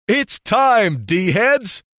It's time,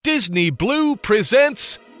 D-heads! Disney Blue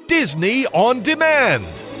presents Disney On Demand.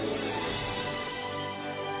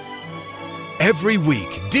 Every week,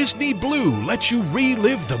 Disney Blue lets you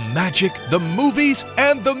relive the magic, the movies,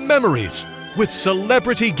 and the memories with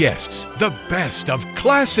celebrity guests, the best of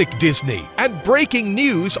classic Disney, and breaking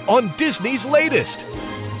news on Disney's latest.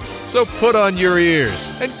 So put on your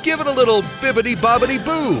ears and give it a little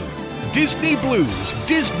bibbidi-bobbidi-boo. Disney Blue's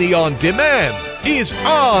Disney On Demand is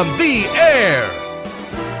on the air.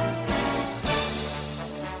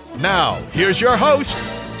 Now, here's your host,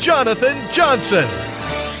 Jonathan Johnson.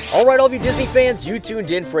 All right, all of you Disney fans, you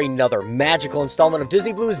tuned in for another magical installment of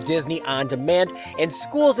Disney Blue's Disney On Demand, and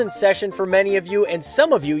school's in session for many of you, and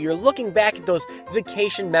some of you, you're looking back at those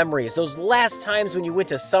vacation memories, those last times when you went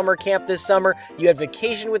to summer camp this summer, you had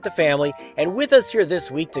vacation with the family, and with us here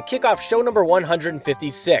this week to kick off show number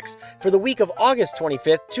 156. For the week of August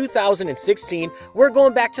 25th, 2016, we're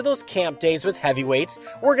going back to those camp days with heavyweights.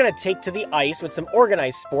 We're going to take to the ice with some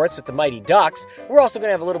organized sports with the Mighty Ducks. We're also going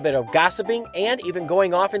to have a little bit of gossiping and even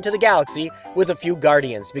going off into the galaxy with a few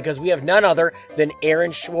Guardians, because we have none other than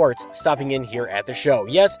Aaron Schwartz stopping in here at the show.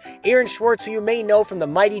 Yes, Aaron Schwartz, who you may know from the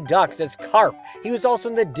Mighty Ducks as Carp. He was also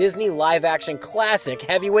in the Disney live-action classic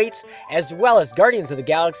Heavyweights, as well as Guardians of the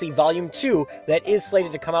Galaxy Volume 2 that is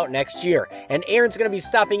slated to come out next year. And Aaron's going to be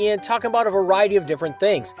stopping in, talking about a variety of different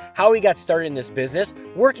things. How he got started in this business,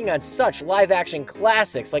 working on such live-action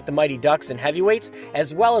classics like the Mighty Ducks and Heavyweights,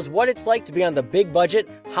 as well as what it's like to be on the big-budget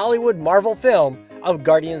Hollywood Marvel film of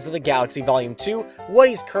Guardians of the Galaxy Volume 2, what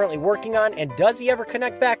he's currently working on, and does he ever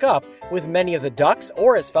connect back up with many of the Ducks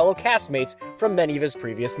or his fellow castmates from many of his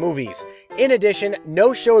previous movies. In addition,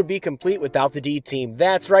 no show would be complete without the D-Team.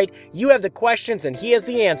 That's right, you have the questions and he has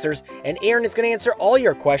the answers, and Aaron is going to answer all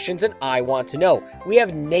your questions and I want to know. We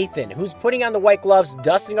have Nathan, who's putting on the white gloves,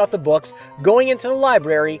 dusting off the books, going into the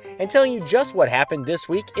library, and telling you just what happened this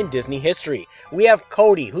week in Disney history. We have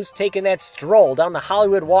Cody, who's taking that stroll down the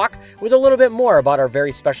Hollywood Walk with a little bit more about our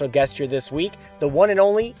very special guest here this week, the one and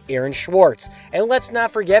only Aaron Schwartz. And let's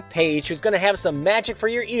not forget Paige, who's going to have some magic for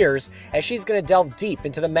your ears as she's going to delve deep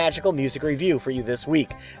into the magical music review for you this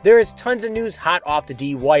week. There is tons of news hot off the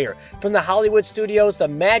D-Wire, from the Hollywood Studios, the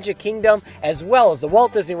Magic Kingdom, as well as the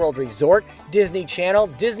Walt Disney World Resort, Disney Channel,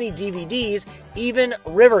 Disney DVDs, even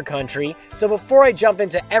River Country. So before I jump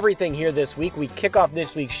into everything here this week, we kick off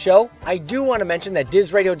this week's show, I do want to mention that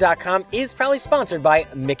DizRadio.com is proudly sponsored by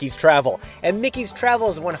Mickey's Travel. And Mickey's Travel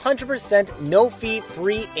is a 100% no-fee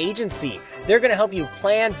free agency. They're going to help you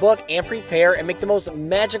plan, book, and prepare and make the most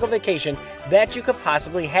magical vacation that you could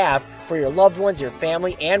possibly have for your loved ones, your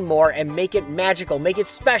family, and more, and make it magical, make it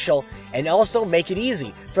special, and also make it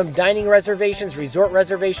easy. From dining reservations, resort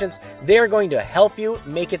reservations, they're going to help you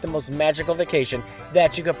make it the most magical vacation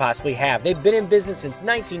that you could possibly have. They've been in business since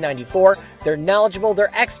 1994. They're knowledgeable,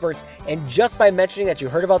 they're experts, and just by mentioning that you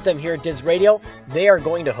heard about them here at Diz Radio, they are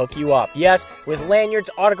going to hook you up. Yes, with lanyards,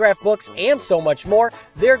 autographed books, and so much more,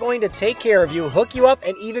 they're going to take care of you, hook you up,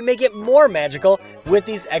 and even make it more magical with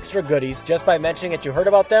these extra goodies just by mentioning that you heard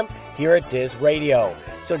about them here at Diz Radio.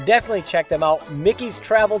 So definitely check them out,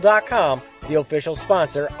 mickeystravel.com, the official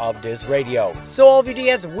sponsor of Diz Radio. So all of you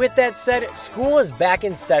D-heads, with that said, school is back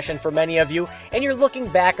in session for many of you, and you're looking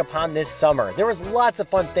back upon this summer. There was lots of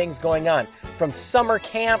fun things going on, from summer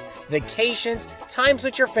camp, vacations, times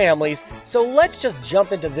with your families. So let's just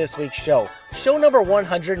jump into this week's show, show number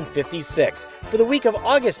 156, for the week of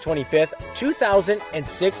August 25th,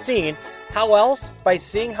 2016. How else? By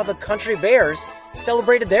seeing how the Country Bears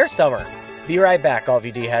celebrated their summer. Be right back, all of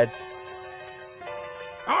you D-heads.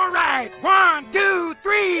 All right, 1, 2,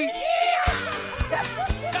 3. Yeah.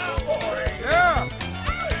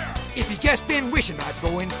 If you've just been wishing about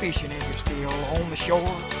going fishing and you're still on the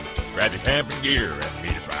shore, grab your camping gear and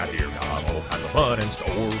meet us right here. Got all kinds of fun in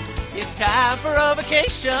store. It's time for a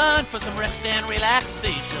vacation, for some rest and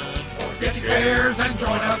relaxation. Get your cares and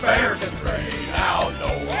join us bears in the great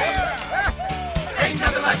outdoors. Ain't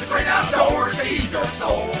nothing like the great outdoors to ease your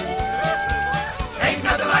soul. Ain't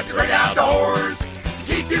nothing like the great outdoors to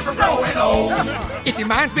keep you from growing old. if your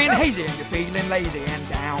mind's been hazy and you're feeling lazy and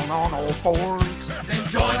down on all fours, then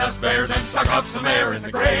join us bears and suck up some air in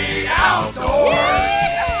the great outdoors.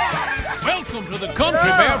 Welcome to the Country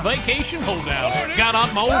Bear Vacation Holdout. Got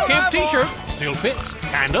out my old camp t-shirt, still fits,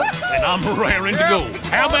 kinda, and I'm raring to go.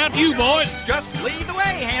 How about you, boys? Just lead the way,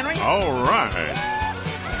 Henry. All right.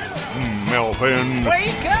 Melvin.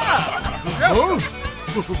 Wake up! Huh?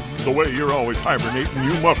 The way you're always hibernating,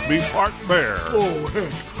 you must be part bear. Oh,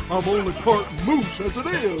 heck, I'm only part moose as it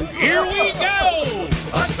is. Here we go!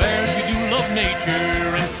 Us bears, we do love nature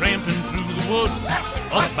and tramping through the would.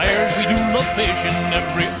 Us bears, we do love fishing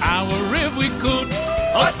every hour if we could.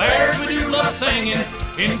 Us bears, we do love singing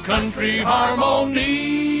in country harmony.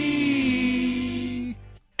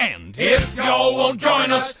 And if y'all won't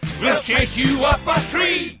join us, we'll chase you up a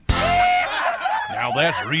tree. Now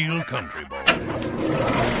that's real country, boy.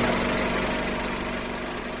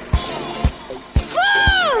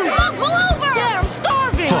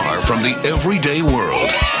 Far from the everyday world,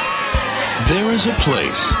 there is a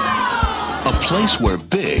place where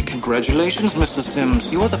big... Congratulations, Mr. Sims.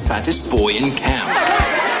 You are the fattest boy in camp.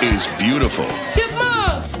 ...is beautiful.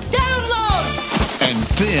 Chipmunks, download! And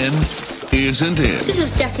thin isn't it. This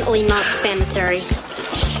is definitely not sanitary.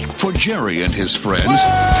 For Jerry and his friends,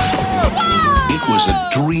 it was a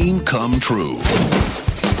dream come true.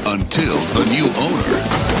 Until the new owner...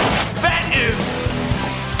 That is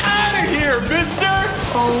out of here, mister!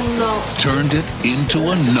 Oh, no. ...turned it into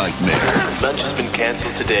a nightmare. Lunch has been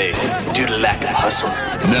canceled today due to lack of hustle.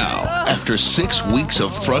 Now, after 6 weeks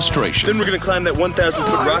of frustration... Then we're gonna climb that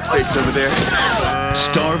 1,000-foot rock face over there.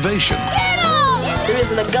 Starvation... There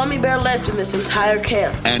isn't a gummy bear left in this entire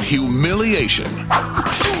camp. And humiliation...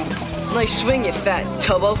 Nice swing, you fat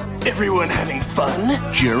tubbo. Everyone having fun?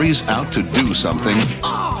 Jerry's out to do something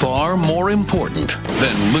far more important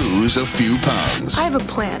than lose a few pounds. I have a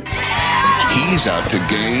plan. He's out to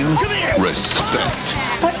gain respect.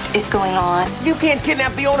 What is going on? You can't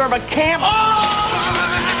kidnap the owner of a camp!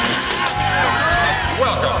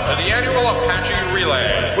 Welcome to the annual Apache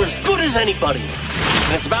Relay. We're as good as anybody.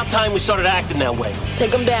 And it's about time we started acting that way.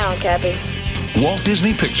 Take him down, Cappy. Walt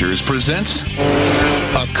Disney Pictures presents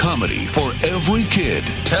a comedy for every kid.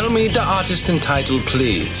 Tell me the artist entitled,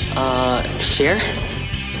 please. Cher?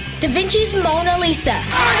 Da Vinci's Mona Lisa.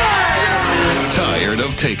 Tired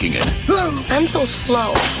of taking it. I'm so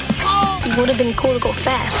slow. It would have been cool to go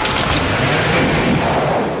fast.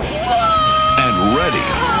 And ready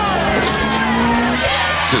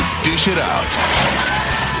to dish it out.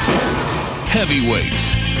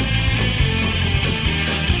 Heavyweights.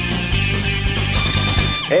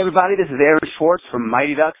 Hey everybody, this is Aaron Schwartz from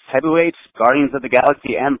Mighty Ducks, Heavyweights, Guardians of the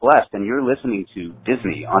Galaxy, and Blessed, and you're listening to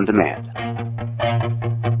Disney On Demand.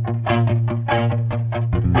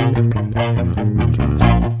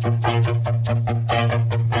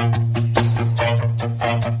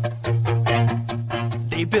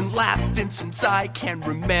 They've been laughing since I can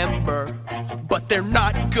remember, but they're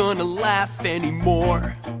not gonna laugh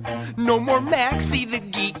anymore. No more Maxie the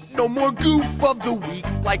Geek, no more Goof of the Week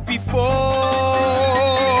like before.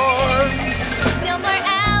 No more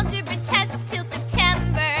algebra tests till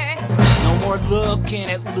September. No more looking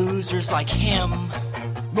at losers like him.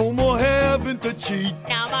 No more having to cheat.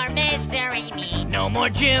 No more mystery meat. No more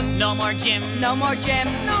gym. No more gym. No more gym.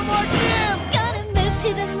 No more gym. Gonna move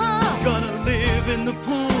to the mall. Gonna live in the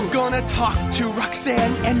pool. Gonna talk to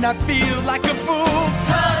Roxanne and not feel like a fool.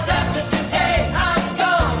 'Cause after today, I'm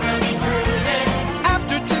gonna be cruising.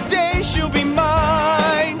 After today, she'll be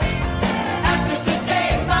mine. After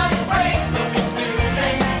today, my brains will be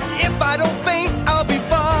snoozing. If I don't faint, I'll be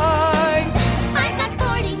fine. I've got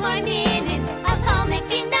 40 more minutes of home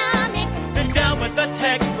economics. Been down with the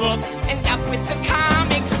textbooks and up with the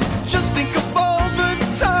comics. Just think of all the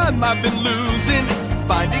time I've been losing,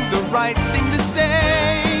 finding the right thing to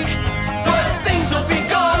say. But things will be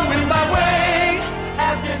going my way.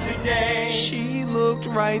 After today, she looked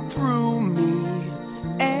right through me,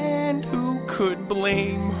 and who could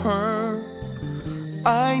blame her?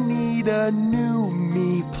 I need a new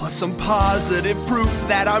me, plus some positive proof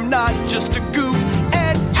that I'm not just a goof.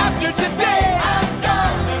 And after today, I'm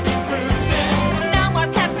gonna be cruising. No more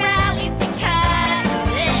pep rallies to cut.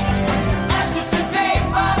 after today,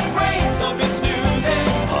 my brains will be snoozing.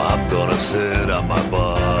 I'm gonna sit on my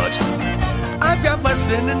butt. I've got less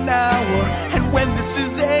than an hour, and when this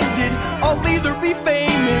is ended, I'll either be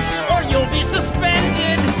famous or you'll be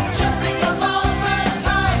suspended. Just think of all the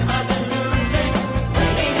time I've been losing,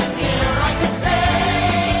 waiting until I could say,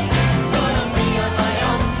 gonna be on my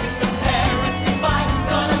own, kiss the parents goodbye,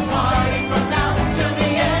 gonna party from now till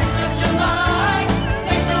the end of July.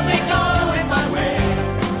 Things will be going my way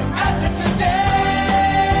after today.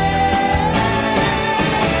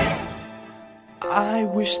 I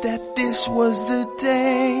wish that this was the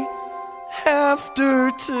day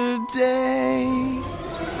after today.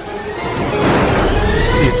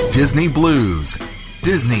 It's Disney Blues.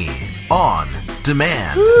 Disney On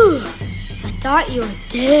Demand. Whew, I thought you were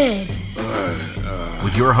dead.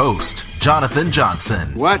 With your host, Jonathan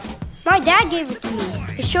Johnson. What? My dad gave it to me.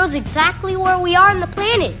 It shows exactly where we are on the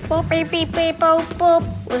planet. Boop, beep, beep, beep, boop, boop.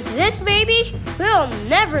 With this baby, we'll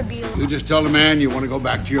never be alone. You just tell the man you want to go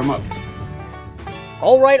back to your mother.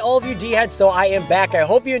 Alright, all of you D-heads, so I am back. I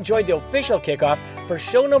hope you enjoyed the official kickoff for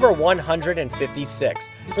show number 156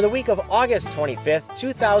 for the week of August 25th,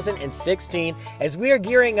 2016, as we are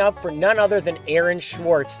gearing up for none other than Aaron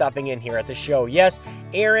Schwartz stopping in here at the show. Yes,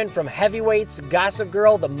 Aaron from Heavyweights, Gossip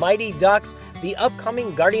Girl, The Mighty Ducks, the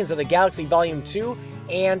upcoming Guardians of the Galaxy Volume 2,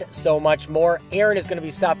 and so much more. Aaron is going to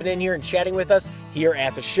be stopping in here and chatting with us here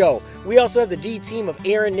at the show. We also have the D team of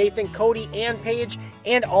Aaron, Nathan, Cody, and Paige,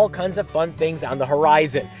 and all kinds of fun things on the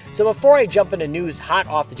horizon. So before I jump into news hot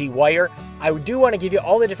off the D-Wire, I do want to give you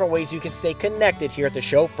all the different ways you can stay connected here at the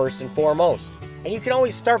show first and foremost. And you can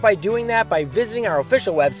always start by doing that by visiting our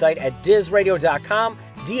official website at dizradio.com,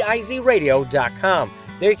 dizradio.com.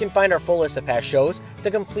 There you can find our full list of past shows, the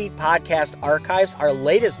complete podcast archives, our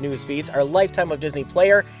latest news feeds, our Lifetime of Disney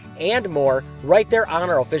player, and more right there on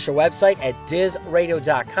our official website at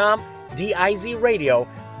dizradio.com, dizradio.com.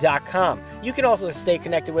 You can also stay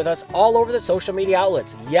connected with us all over the social media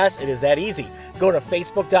outlets. Yes, it is that easy. Go to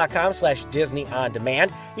facebook.com/Disney On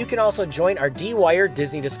Demand. You can also join our D-Wire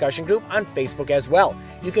Disney discussion group on Facebook as well.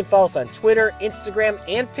 You can follow us on Twitter, Instagram,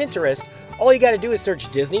 and Pinterest. All you got to do is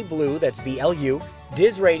search Disney Blue, that's BLU,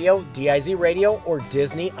 Diz Radio, DIZ Radio, or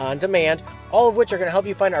Disney On Demand, all of which are going to help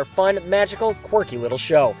you find our fun, magical, quirky little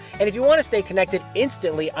show. And if you want to stay connected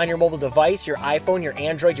instantly on your mobile device, your iPhone, your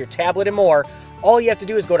Android, your tablet, and more, all you have to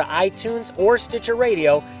do is go to iTunes or Stitcher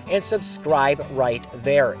Radio and subscribe right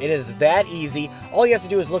there. It is that easy. All you have to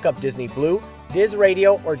do is look up Disney Blue, Diz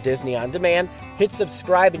Radio, or Disney On Demand, hit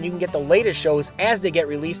subscribe, and you can get the latest shows as they get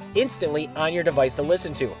released instantly on your device to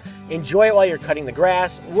listen to. Enjoy it while you're cutting the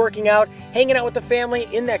grass, working out, hanging out with the family,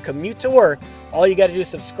 in that commute to work. All you got to do is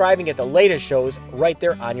subscribe and get the latest shows right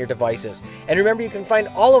there on your devices. And remember, you can find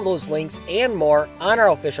all of those links and more on our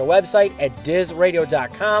official website at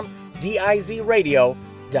dizradio.com, dizradio.com.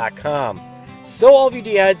 So all of you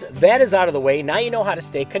D-heads, that is out of the way. Now you know how to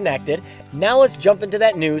stay connected. Now let's jump into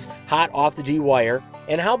that news hot off the G-Wire.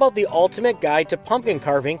 And how about the ultimate guide to pumpkin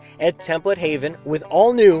carving at Template Haven with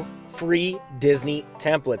all new free Disney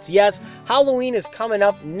templates? Yes, Halloween is coming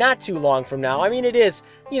up not too long from now. I mean, it is,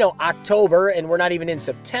 October, and we're not even in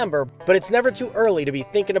September, but it's never too early to be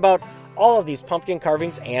thinking about all of these pumpkin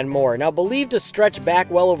carvings and more. Now, believed to stretch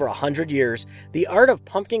back well over 100 years, the art of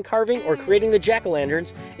pumpkin carving or creating the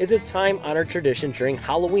jack-o'-lanterns is a time-honored tradition during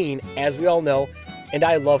Halloween, as we all know, and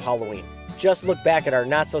I love Halloween. Just look back at our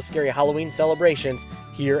not-so-scary Halloween celebrations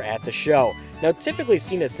here at the show. Now, typically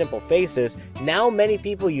seen as simple faces, now many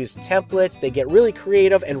people use templates. They get really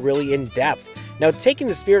creative and really in-depth. Now, taking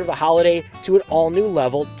the spirit of the holiday to an all-new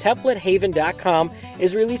level, TemplateHaven.com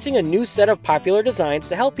is releasing a new set of popular designs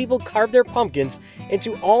to help people carve their pumpkins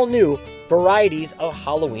into all-new varieties of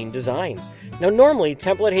Halloween designs. Now, normally,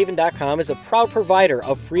 TemplateHaven.com is a proud provider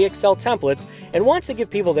of free Excel templates and wants to give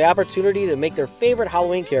people the opportunity to make their favorite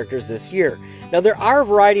Halloween characters this year. Now, there are a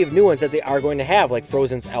variety of new ones that they are going to have, like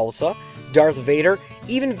Frozen's Elsa, Darth Vader,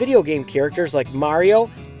 even video game characters like Mario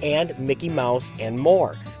and Mickey Mouse, and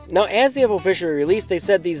more. Now, as they have officially released, they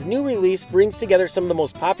said these new release brings together some of the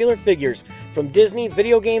most popular figures from Disney,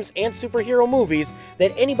 video games, and superhero movies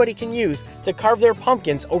that anybody can use to carve their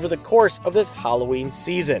pumpkins over the course of this Halloween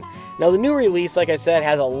season. Now, the new release, like I said,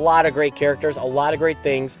 has a lot of great characters, a lot of great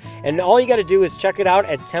things, and all you got to do is check it out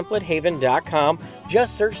at TemplateHaven.com.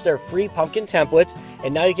 Just search their free pumpkin templates,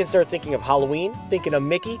 and now you can start thinking of Halloween, thinking of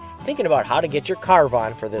Mickey, thinking about how to get your carve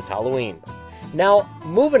on for this Halloween. Now,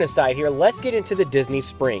 moving aside here, let's get into the Disney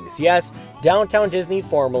Springs. Yes, Downtown Disney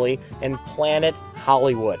formerly, and Planet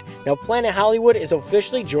Hollywood. Now, Planet Hollywood is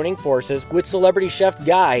officially joining forces with celebrity chef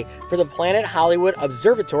Guy for the Planet Hollywood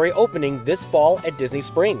Observatory opening this fall at Disney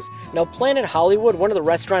Springs. Now, Planet Hollywood, one of the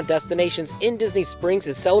restaurant destinations in Disney Springs,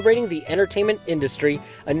 is celebrating the entertainment industry,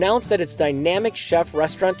 announced that its dynamic chef,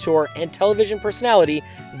 restaurateur, and television personality,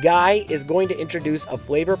 Guy, is going to introduce a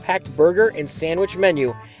flavor-packed burger and sandwich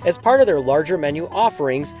menu as part of their larger menu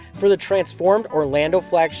offerings for the transformed Orlando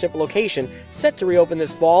flagship location set to reopen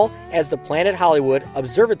this fall as the Planet Hollywood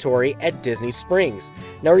Observatory at Disney Springs.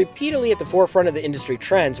 Now, repeatedly at the forefront of the industry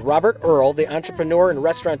trends, Robert Earl, the entrepreneur and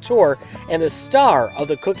restaurateur and the star of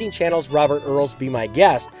the cooking channel's Robert Earl's Be My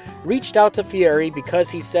Guest, reached out to Fieri because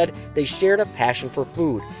he said they shared a passion for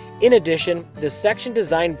food. In addition, the section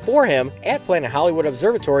designed for him at Planet Hollywood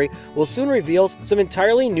Observatory will soon reveal some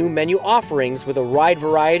entirely new menu offerings with a wide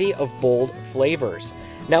variety of bold flavors.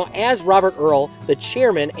 Now, as Robert Earl, the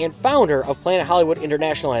chairman and founder of Planet Hollywood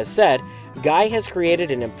International, has said, Guy has created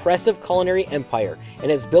an impressive culinary empire and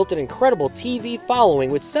has built an incredible TV following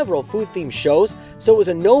with several food-themed shows, so it was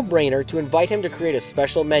a no-brainer to invite him to create a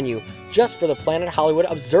special menu just for the Planet Hollywood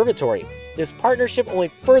Observatory. This partnership only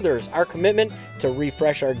furthers our commitment to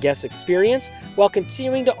refresh our guest experience while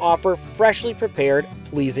continuing to offer freshly prepared,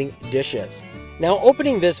 pleasing dishes. Now,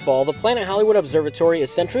 opening this fall, the Planet Hollywood Observatory is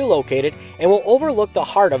centrally located and will overlook the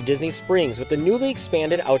heart of Disney Springs with the newly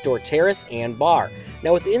expanded outdoor terrace and bar.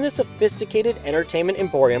 Now, within this sophisticated entertainment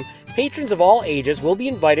emporium, patrons of all ages will be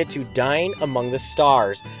invited to dine among the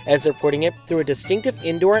stars, as they're putting it, through a distinctive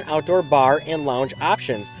indoor and outdoor bar and lounge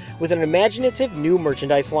options, with an imaginative new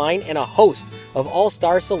merchandise line and a host of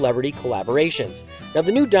all-star celebrity collaborations. Now,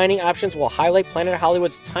 the new dining options will highlight Planet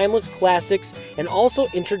Hollywood's timeless classics and also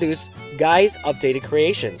introduce Guy's updated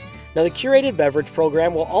creations. Now, the curated beverage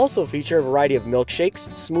program will also feature a variety of milkshakes,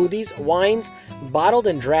 smoothies, wines, bottled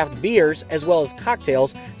and draft beers, as well as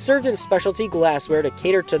cocktails served in specialty glassware to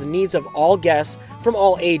cater to the needs of all guests from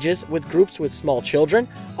all ages, with groups with small children,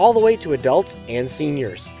 all the way to adults and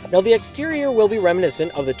seniors. Now, the exterior will be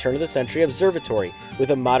reminiscent of the turn-of-the-century observatory,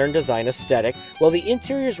 with a modern design aesthetic, while the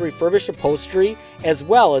interior's refurbished upholstery, as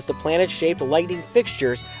well as the planet-shaped lighting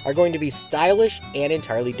fixtures, are going to be stylish and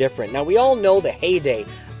entirely different. Now, we all know the heyday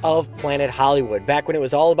of Planet Hollywood, back when it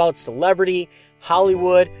was all about celebrity,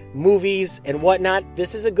 Hollywood, movies, and whatnot.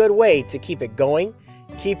 This is a good way to keep it going,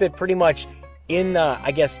 keep it pretty much in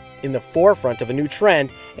the forefront of a new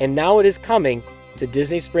trend, and now it is coming to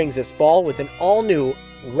Disney Springs this fall with an all-new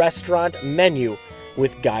restaurant menu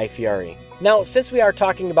with Guy Fieri. Now, since we are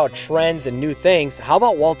talking about trends and new things, how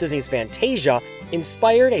about Walt Disney's Fantasia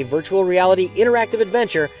inspired a virtual reality interactive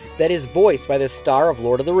adventure that is voiced by the star of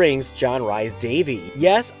Lord of the Rings, John Rhys Davies.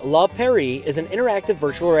 Yes, La Prairie is an interactive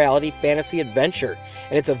virtual reality fantasy adventure,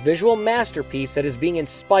 and it's a visual masterpiece that is being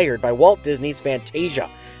inspired by Walt Disney's Fantasia.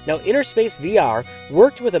 Now, Interspace VR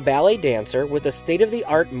worked with a ballet dancer with the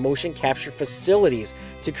state-of-the-art motion capture facilities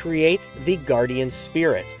to create the Guardian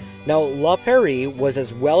Spirit. Now, La Prairie was,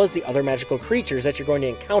 as well as the other magical creatures that you're going to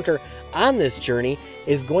encounter on this journey,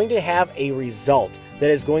 is going to have a result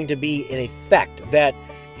that is going to be an effect that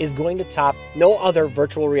is going to top no other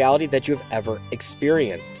virtual reality that you've ever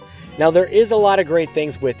experienced. Now, there is a lot of great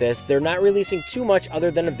things with this. They're not releasing too much other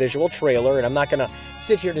than a visual trailer, and I'm not going to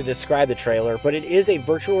sit here to describe the trailer, but it is a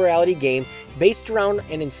virtual reality game based around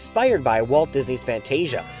and inspired by Walt Disney's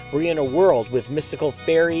Fantasia. We're in a world with mystical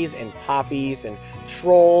fairies and poppies and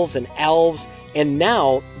trolls and elves, and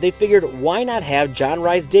now they figured, why not have John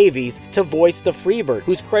Rhys Davies to voice the Freebird,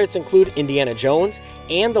 whose credits include Indiana Jones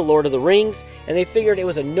and The Lord of the Rings, and they figured it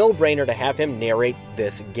was a no-brainer to have him narrate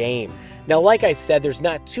this game. Now, like I said, there's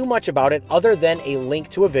not too much about it other than a link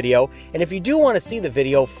to a video, and if you do want to see the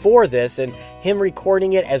video for this and him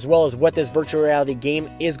recording it, as well as what this virtual reality game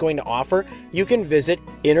is going to offer, you can visit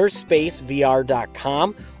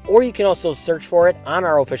innerspacevr.com, or you can also search for it on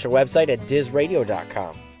our official website at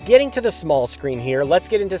dizradio.com. Getting to the small screen here, let's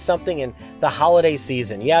get into something in the holiday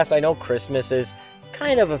season. Yes, I know Christmas is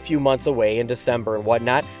kind of a few months away in December and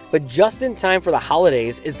whatnot, but just in time for the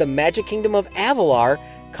holidays is the Magic Kingdom of Avalor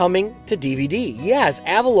coming to DVD. Yes,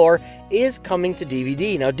 Avalor is coming to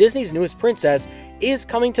DVD. Now, Disney's newest princess is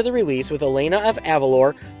coming to the release with Elena of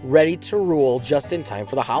Avalor ready to rule just in time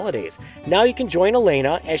for the holidays. Now you can join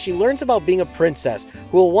Elena as she learns about being a princess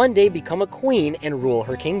who will one day become a queen and rule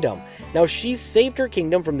her kingdom. Now, she's saved her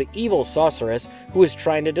kingdom from the evil sorceress who is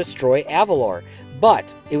trying to destroy Avalor,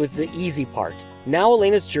 but it was the easy part. Now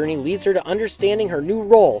Elena's journey leads her to understanding her new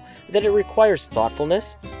role, that it requires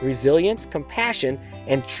thoughtfulness, resilience, compassion,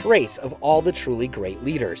 and traits of all the truly great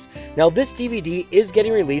leaders. Now, this DVD is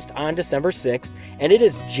getting released on December 6th, and it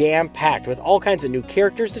is jam-packed with all kinds of new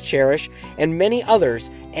characters to cherish and many others,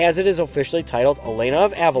 as it is officially titled Elena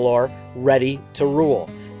of Avalor, Ready to Rule.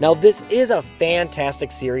 Now, this is a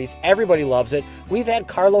fantastic series. Everybody loves it. We've had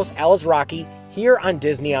Carlos Alazraqui here on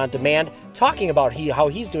Disney On Demand talking about how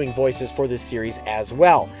he's doing voices for this series as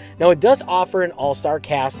well. Now, it does offer an all-star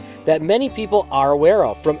cast that many people are aware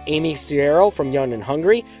of, from Amy Sierra from Young and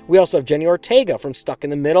Hungry. We also have Jenny Ortega from Stuck in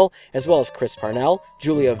the Middle, as well as Chris Parnell,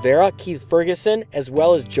 Julia Vera, Keith Ferguson, as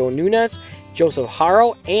well as Joe Nunez, Joseph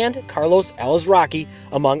Haro, and Carlos Alazraqui,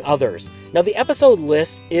 among others. Now, the episode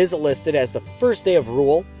list is listed as The First Day of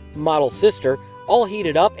Rule, Model Sister, All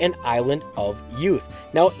Heated Up, and Island of Youth.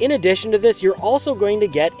 Now, in addition to this, you're also going to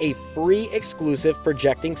get a free exclusive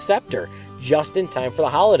Projecting Scepter just in time for the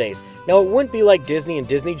holidays. Now, it wouldn't be like Disney and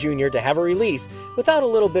Disney Junior to have a release without a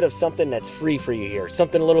little bit of something that's free for you here.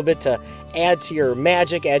 Something a little bit to add to your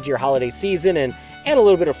magic, add to your holiday season, and and a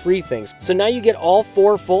little bit of free things. So now you get all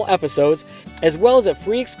 4 full episodes, as well as a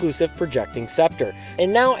free exclusive Projecting Scepter.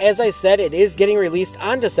 And now, as I said, it is getting released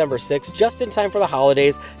on December 6th, just in time for the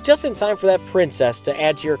holidays, just in time for that princess to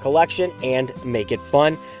add to your collection and make it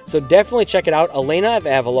fun. So definitely check it out. Elena of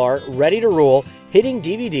Avalar, Ready to Rule, hitting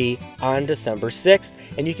DVD on December 6th.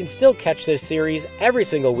 And you can still catch this series every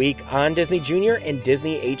single week on Disney Junior and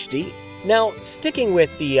Disney HD. Now, sticking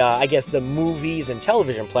with the movies and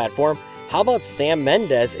television platform, how about Sam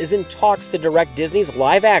Mendes is in talks to direct Disney's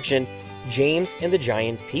live-action James and the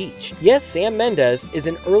Giant Peach? Yes, Sam Mendes is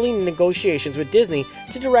in early negotiations with Disney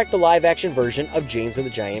to direct the live-action version of James and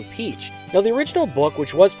the Giant Peach. Now, the original book,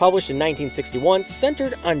 which was published in 1961,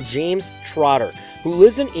 centered on James Trotter, who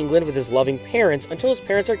lives in England with his loving parents until his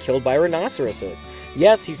parents are killed by rhinoceroses.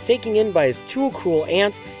 Yes, he's taken in by his 2 cruel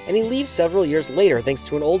aunts, and he leaves several years later thanks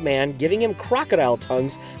to an old man giving him crocodile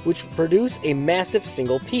tongues, which produce a massive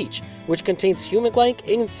single peach, which contains human-like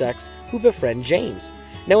insects who befriend James.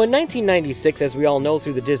 Now, in 1996, as we all know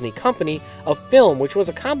through the Disney Company, a film which was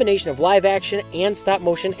a combination of live-action and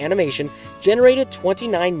stop-motion animation generated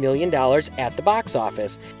 $29 million at the box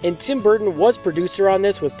office. And Tim Burton was producer on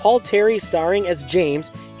this, with Paul Terry starring as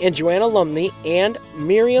James and Joanna Lumley and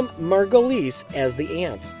Miriam Margolyes as the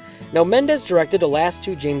aunts. Now, Mendes directed the last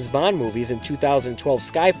 2 James Bond movies in 2012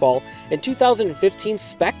 Skyfall and 2015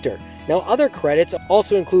 Spectre. Now, other credits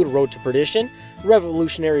also include Road to Perdition,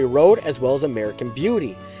 Revolutionary Road, as well as American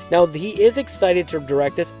Beauty. Now, he is excited to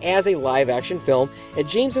direct this as a live-action film, and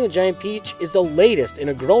James and the Giant Peach is the latest in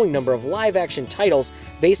a growing number of live-action titles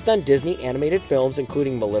based on Disney animated films,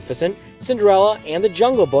 including Maleficent, Cinderella, and The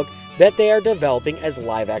Jungle Book, that they are developing as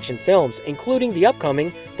live-action films, including the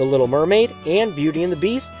upcoming The Little Mermaid and Beauty and the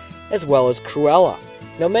Beast, as well as Cruella.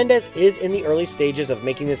 Now, Mendes is in the early stages of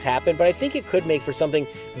making this happen, but I think it could make for something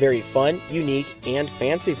very fun, unique, and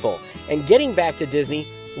fanciful. And getting back to Disney,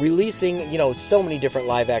 releasing, so many different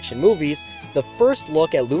live-action movies, the first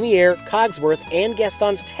look at Lumiere, Cogsworth, and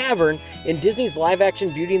Gaston's Tavern in Disney's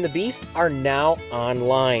live-action Beauty and the Beast are now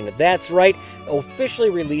online. That's right, officially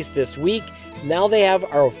released this week. Now they have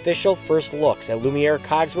our official first looks at Lumiere,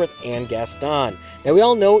 Cogsworth, and Gaston. Now, we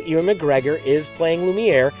all know Ewan McGregor is playing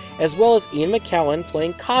Lumiere, as well as Ian McKellen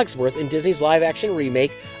playing Cogsworth in Disney's live-action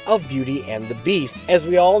remake of Beauty and the Beast. As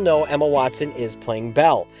we all know, Emma Watson is playing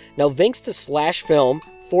Belle. Now, thanks to Slash Film,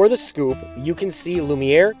 for the scoop, you can see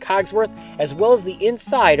Lumiere, Cogsworth, as well as the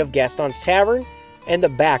inside of Gaston's Tavern and the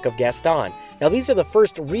back of Gaston. Now, these are the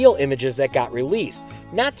first real images that got released.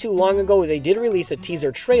 Not too long ago, they did release a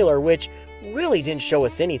teaser trailer, which really didn't show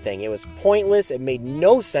us anything. It was pointless. It made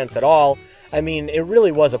no sense at all. I mean, it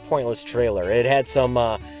really was a pointless trailer. It had some,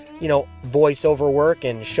 voiceover work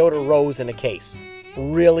and showed a rose in a case.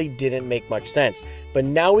 Really didn't make much sense. But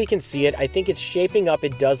now we can see it. I think it's shaping up.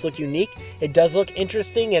 It does look unique. It does look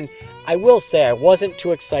interesting. And I will say I wasn't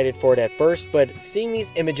too excited for it at first, but seeing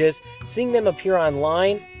these images, seeing them appear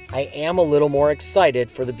online, I am a little more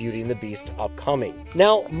excited for the Beauty and the Beast upcoming.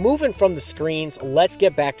 Now, moving from the screens, let's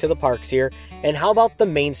get back to the parks here. And how about the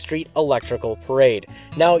Main Street Electrical Parade?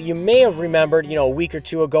 Now, you may have remembered, a week or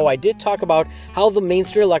 2 ago, I did talk about how the Main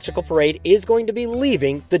Street Electrical Parade is going to be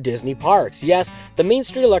leaving the Disney parks. Yes, the Main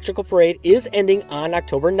Street Electrical Parade is ending on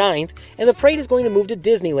October 9th, and the parade is going to move to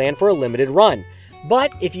Disneyland for a limited run.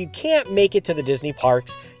 But if you can't make it to the Disney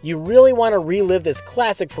parks, you really want to relive this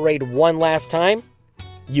classic parade one last time,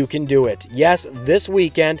 you can do it. Yes, this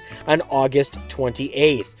weekend on August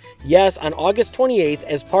 28th. Yes, on August 28th,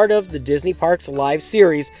 as part of the Disney Parks Live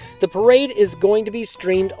series, the parade is going to be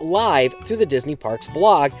streamed live through the Disney Parks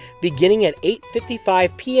blog beginning at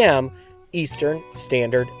 8:55 p.m. Eastern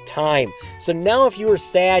Standard Time. So now if you were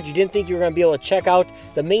sad, you didn't think you were going to be able to check out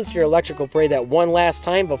the Main Street Electrical Parade that one last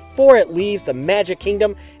time before it leaves the Magic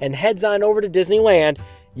Kingdom and heads on over to Disneyland,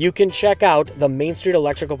 you can check out the Main Street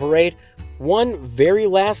Electrical Parade one very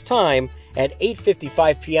last time at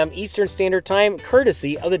 8:55 p.m. Eastern Standard Time,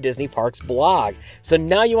 courtesy of the Disney Parks blog. So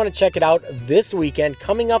now you want to check it out this weekend,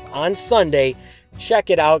 coming up on Sunday. Check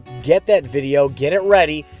it out, get that video, get it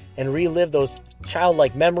ready, and relive those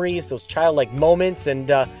childlike memories, those childlike moments, and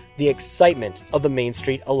the excitement of the Main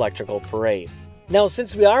Street Electrical Parade. Now,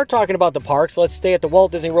 since we are talking about the parks, let's stay at the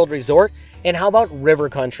Walt Disney World Resort. And how about River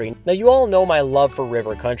Country? Now, you all know my love for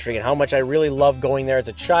River Country and how much I really loved going there as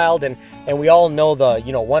a child, and we all know the,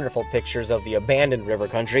 wonderful pictures of the abandoned River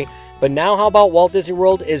Country. But now how about Walt Disney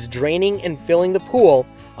World is draining and filling the pool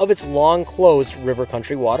of its long-closed River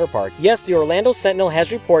Country water park? Yes, the Orlando Sentinel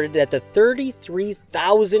has reported that the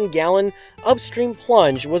 33,000-gallon upstream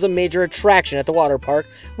plunge was a major attraction at the water park,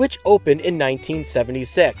 which opened in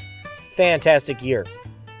 1976. Fantastic year.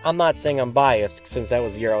 I'm not saying I'm biased since that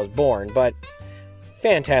was the year I was born, but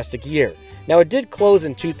fantastic year. Now, it did close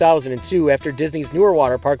in 2002 after Disney's newer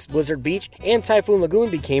water parks, Blizzard Beach and Typhoon Lagoon,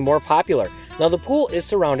 became more popular. Now, the pool is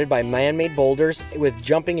surrounded by man-made boulders with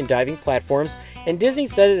jumping and diving platforms, and Disney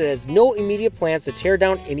said it has no immediate plans to tear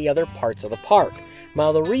down any other parts of the park.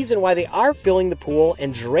 Now, the reason why they are filling the pool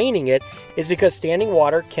and draining it is because standing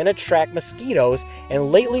water can attract mosquitoes,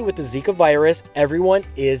 and lately with the Zika virus, everyone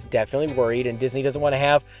is definitely worried, and Disney doesn't want to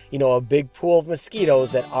have, a big pool of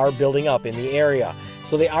mosquitoes that are building up in the area.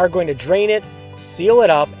 So they are going to drain it, seal it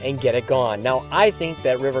up, and get it gone. Now, I think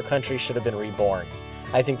that River Country should have been reborn.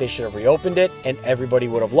 I think they should have reopened it, and everybody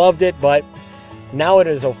would have loved it, but now it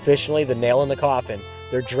is officially the nail in the coffin.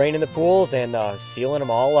 They're draining the pools and sealing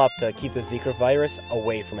them all up to keep the Zika virus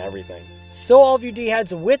away from everything. So all of you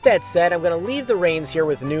D-heads, with that said, I'm going to leave the reins here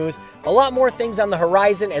with news. A lot more things on the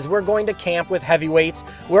horizon as we're going to camp with heavyweights.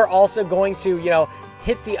 We're also going to,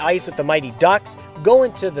 hit the ice with the Mighty Ducks, go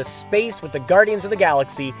into the space with the Guardians of the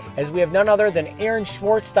Galaxy, as we have none other than Aaron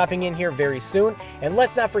Schwartz stopping in here very soon. And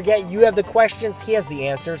let's not forget, you have the questions, he has the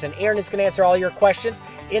answers, and Aaron is going to answer all your questions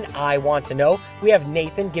in I Want to Know. We have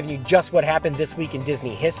Nathan giving you just what happened this week in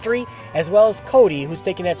Disney history, as well as Cody, who's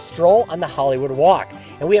taking that stroll on the Hollywood Walk.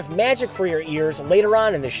 And we have magic for your ears later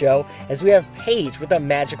on in the show, as we have Paige with a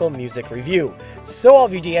magical music review. So all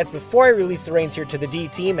of you D-heads, before I release the reins here to the D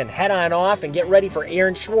team and head on off and get ready for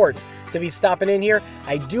Aaron Schwartz to be stopping in here,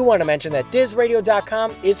 I do want to mention that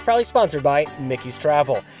DizRadio.com is proudly sponsored by Mickey's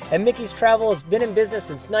Travel. And Mickey's Travel has been in business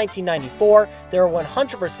since 1994. They're a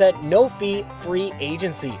 100% no-fee, free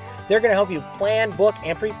agency. They're going to help you plan, book,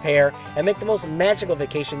 and prepare and make the most magical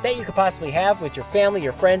vacation that you could possibly have with your family,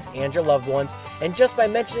 your friends, and your loved ones. And just by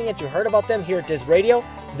mentioning that you heard about them here at Diz Radio,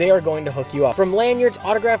 they are going to hook you up. From lanyards,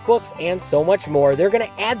 autograph books, and so much more, they're going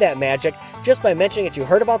to add that magic just by mentioning that you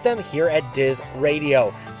heard about them here at Diz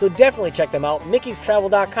Radio. So definitely check them out,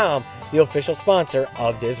 Mickey'sTravel.com, the official sponsor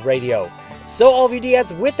of Diz Radio. So all of you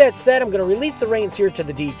D-heads, with that said, I'm going to release the reins here to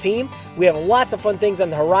the D team. We have lots of fun things on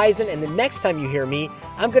the horizon, and the next time you hear me,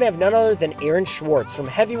 I'm going to have none other than Aaron Schwartz from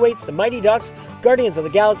Heavyweights, The Mighty Ducks, Guardians of the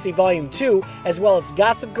Galaxy Volume 2, as well as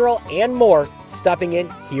Gossip Girl and more stopping in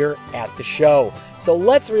here at the show. So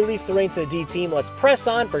let's release the reins to the D team. Let's press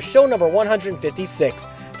on for show number 156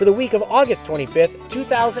 for the week of August 25th,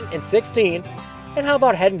 2016. And how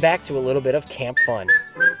about heading back to a little bit of camp fun?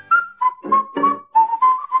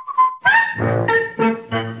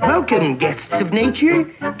 Welcome, guests of nature,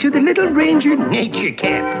 to the Little Ranger Nature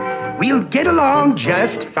Camp. We'll get along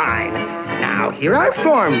just fine. Now, here are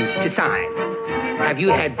forms to sign. Have you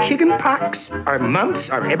had chicken pox, or mumps,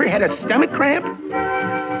 or ever had a stomach cramp?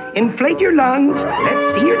 Inflate your lungs,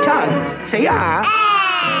 let's see your tongue. Say ah.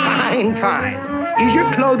 Fine, fine. Is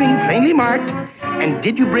your clothing plainly marked? And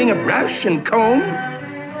did you bring a brush and comb?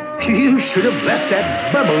 You should have left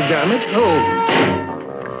that bubble gum at home.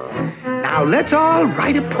 Now let's all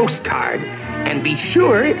write a postcard and be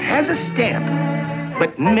sure it has a stamp.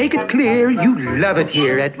 But make it clear you love it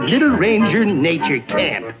here at Little Ranger Nature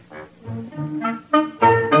Camp.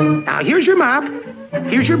 Now here's your mop,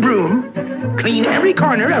 here's your broom. Clean every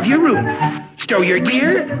corner of your room. Stow your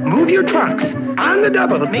gear, move your trunks. On the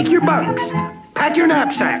double, make your bunks. Pat your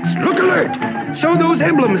knapsacks, look alert. Sew those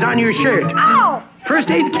emblems on your shirt. Ow! First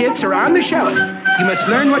aid kits are on the shelf. You must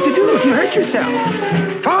learn what to do if you hurt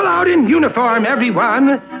yourself. Fall out in uniform,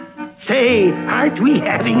 everyone. Say, aren't we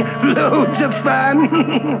having loads of fun?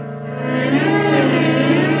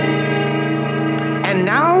 And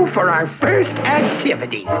now for our first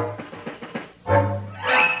activity.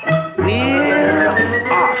 We're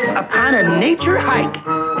off upon a nature hike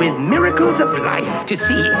with miracles of life to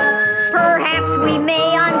see. Perhaps we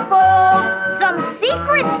may unfold some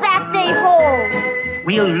secrets that they hold.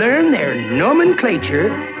 We'll learn their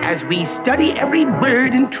nomenclature as we study every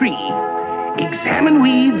bird and tree. Examine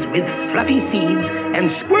weeds with fluffy seeds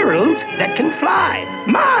and squirrels that can fly.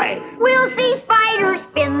 My! We'll see spiders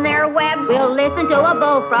spin their webs. We'll listen to a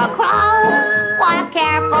bullfrog call while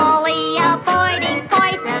carefully avoiding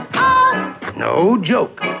poison. Oh! No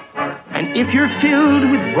joke. And if you're filled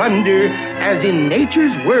with wonder as in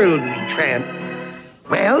nature's world we tramp,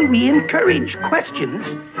 well, we encourage questions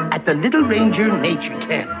at the Little Ranger Nature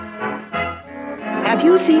Camp. Have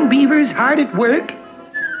you seen beavers hard at work?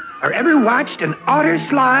 Or ever watched an otter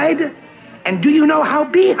slide? And do you know how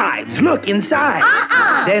beehives look inside?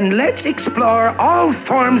 Then let's explore all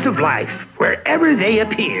forms of life wherever they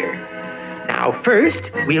appear. Now, first,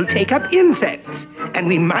 we'll take up insects. And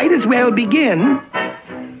we might as well begin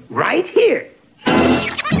right here.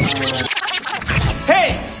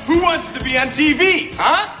 Hey, who wants to be on TV,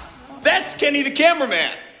 huh? That's Kenny the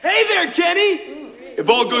cameraman. Hey there, Kenny. If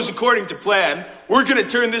all goes according to plan, we're gonna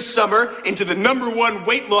turn this summer into the #1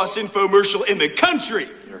 weight loss infomercial in the country.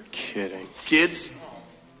 You're kidding. Kids,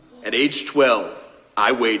 at age 12,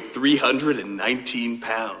 I weighed 319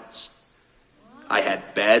 pounds. I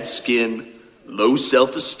had bad skin, low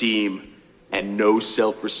self-esteem, and no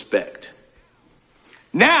self-respect.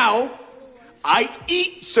 Now, I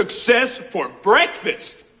eat success for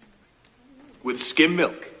breakfast. With skim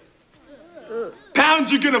milk.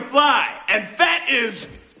 Pounds are gonna fly, and fat is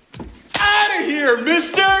out of here,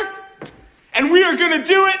 mister! And we are gonna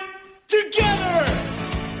do it together!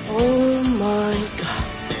 Oh my God.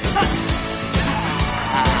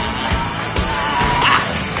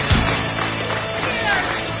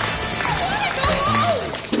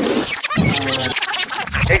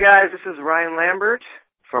 Hey guys, this is Ryan Lambert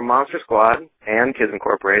from Monster Squad and Kids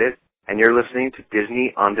Incorporated, and you're listening to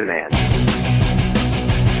Disney On Demand.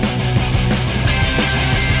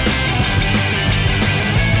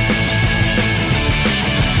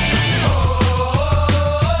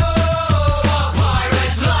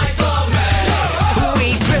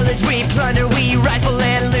 We pillage, we plunder, we rifle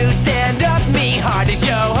and loot. Stand up, me heart is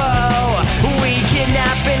yo-ho. We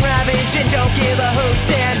kidnap and ravage and don't give a hoot.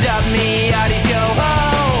 Stand up, me heart is yo-ho.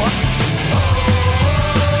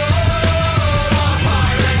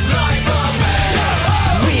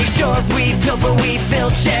 We extort, we pilfer, we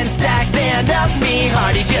filch and stack. Stand up, me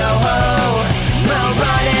hearties, yo-ho. We'll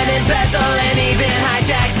run and embezzle and even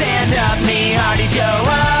hijack. Stand up, me hearties,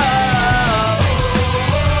 yo-ho.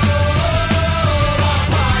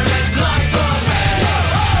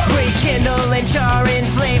 We kindle and char and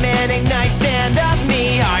flame and ignite. Stand up,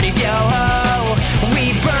 me hearties, yo-ho.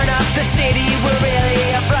 We burn up the city, we're really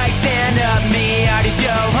a fright. Stand up, me hearties,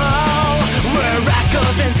 yo-ho. We're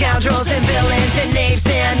rascals and scoundrels and villains and knaves.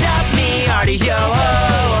 Stand up, me hearties,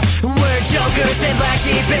 yo-ho. We're jokers and black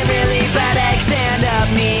sheep and really bad eggs. Stand up,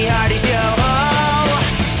 me hearties, yo-ho.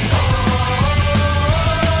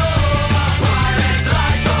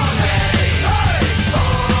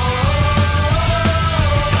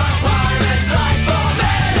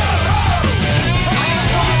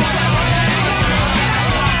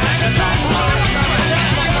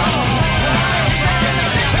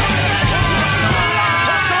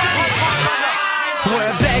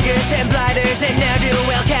 We're beggars and blighters and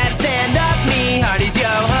ne'er-do-well cats. Stand up, me hearties,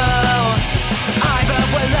 yo-ho. I but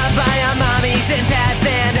we're loved by our mommies and dads.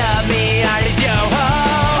 Stand up, me hearties, yo-ho.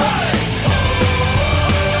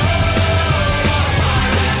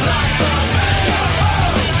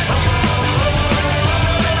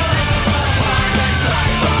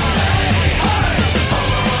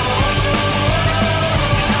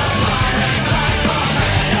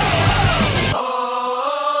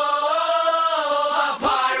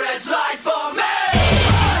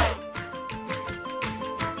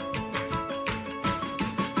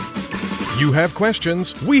 You have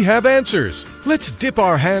questions, we have answers. Let's dip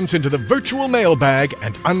our hands into the virtual mailbag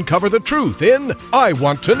and uncover the truth in I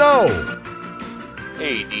Want to Know.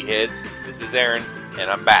 Hey, D-Heads, this is Aaron, and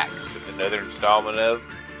I'm back with another installment of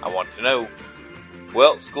I Want to Know.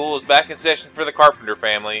 Well, school is back in session for the Carpenter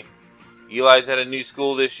family. Eli's had a new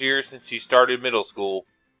school this year since he started middle school.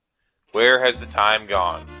 Where has the time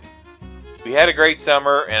gone? We had a great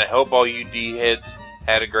summer, and I hope all you D-Heads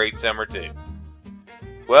had a great summer too.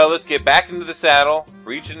 Well, let's get back into the saddle,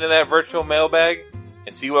 reach into that virtual mailbag,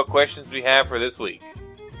 and see what questions we have for this week.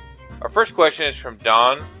 Our first question is from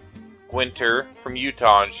Dawn Winter from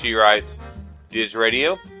Utah, and she writes, Diz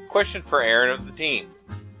Radio, question for Aaron of the team.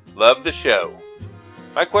 Love the show.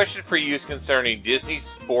 My question for you is concerning Disney's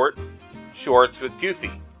sport shorts with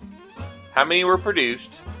Goofy. How many were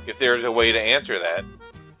produced, if there is a way to answer that?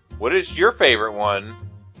 What is your favorite one?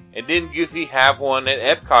 And didn't Goofy have one at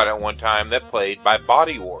Epcot at one time that played by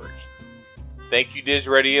Body Wars? Thank you, Diz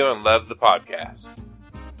Radio, and love the podcast.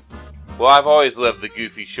 Well, I've always loved the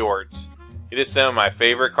Goofy shorts. It is some of my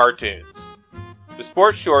favorite cartoons. The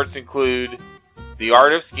sports shorts include The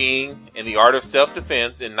Art of Skiing and The Art of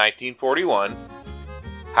Self-Defense in 1941,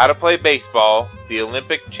 How to Play Baseball, The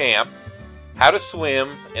Olympic Champ, How to Swim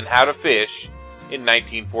and How to Fish in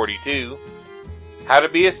 1942, How to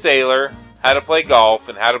Be a Sailor, How to Play Golf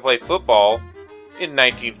and How to Play Football in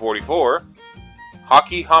 1944,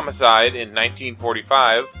 Hockey Homicide in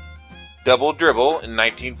 1945, Double Dribble in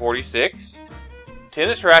 1946,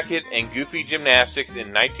 Tennis Racket and Goofy Gymnastics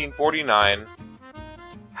in 1949,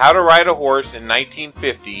 How to Ride a Horse in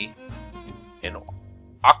 1950, and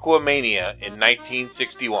Aquamania in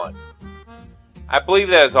 1961. I believe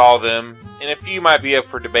that is all of them, and a few might be up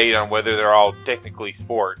for debate on whether they're all technically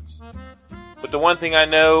sports. But the one thing I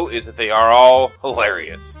know is that they are all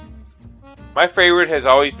hilarious. My favorite has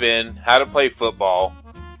always been How to Play Football,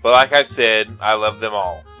 but like I said, I love them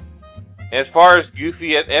all. And as far as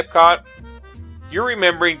Goofy at Epcot, you're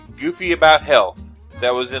remembering Goofy About Health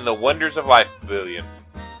that was in the Wonders of Life Pavilion.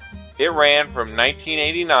 It ran from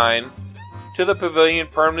 1989 till the pavilion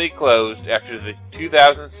permanently closed after the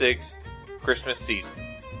 2006 Christmas season.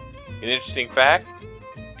 An interesting fact,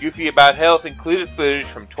 Goofy About Health included footage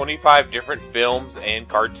from 25 different films and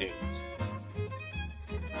cartoons.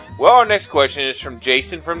 Well, our next question is from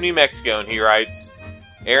Jason from New Mexico, and he writes,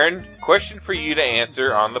 Aaron, question for you to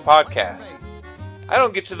answer on the podcast. I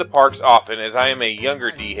don't get to the parks often as I am a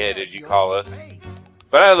younger D-head, as you call us,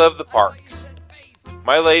 but I love the parks.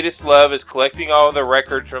 My latest love is collecting all of the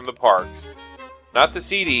records from the parks. Not the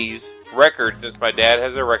CDs, records, since my dad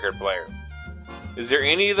has a record player. Is there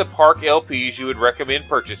any of the park LPs you would recommend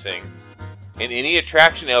purchasing? And any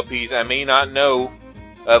attraction LPs I may not know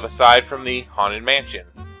of aside from the Haunted Mansion?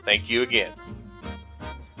 Thank you again.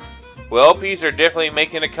 Well, LPs are definitely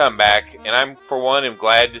making a comeback, and I'm, for one, am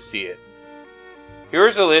glad to see it. Here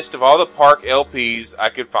is a list of all the park LPs I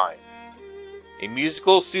could find. A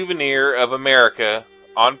Musical Souvenir of America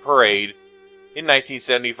on Parade in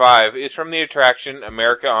 1975 is from the attraction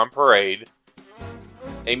America on Parade.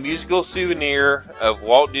 A Musical Souvenir of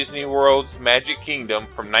Walt Disney World's Magic Kingdom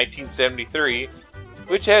from 1973,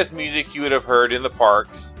 which has music you would have heard in the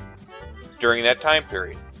parks during that time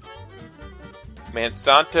period.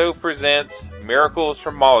 Monsanto presents Miracles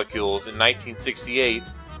from Molecules in 1968,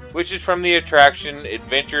 which is from the attraction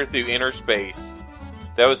Adventure Through Inner Space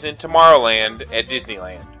that was in Tomorrowland at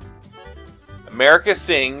Disneyland. America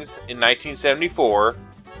Sings in 1974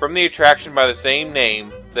 from the attraction by the same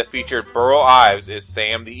name that featured Burl Ives as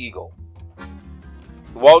Sam the Eagle.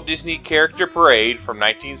 The Walt Disney Character Parade from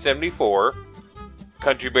 1974,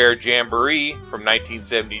 Country Bear Jamboree from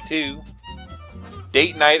 1972,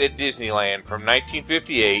 Date Night at Disneyland from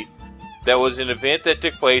 1958 that was an event that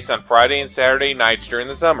took place on Friday and Saturday nights during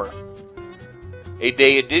the summer. A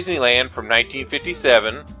Day at Disneyland from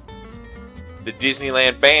 1957, the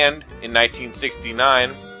Disneyland Band in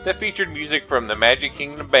 1969 that featured music from the Magic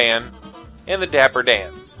Kingdom Band and the Dapper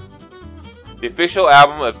Dans. The official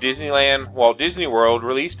album of Disneyland Walt Disney World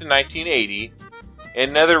released in 1980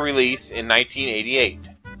 and another release in 1988.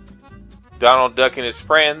 Donald Duck and His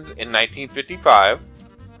Friends in 1955,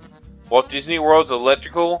 Walt Disney World's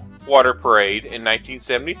Electrical Water Parade in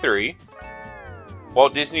 1973,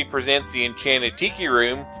 Walt Disney Presents the Enchanted Tiki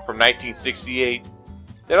Room from 1968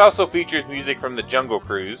 that also features music from the Jungle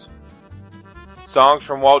Cruise, songs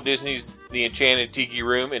from Walt Disney's The Enchanted Tiki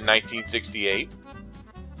Room in 1968,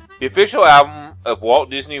 the official album of Walt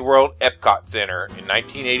Disney World Epcot Center in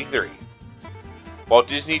 1983, Walt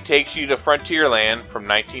Disney Takes You to Frontierland from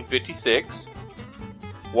 1956,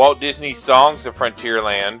 Walt Disney Songs of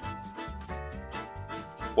Frontierland,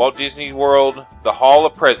 Walt Disney World The Hall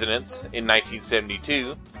of Presidents in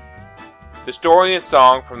 1972, The Story and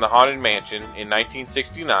Song from the Haunted Mansion in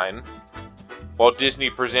 1969, Walt Disney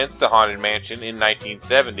Presents the Haunted Mansion in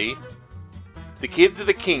 1970, The Kids of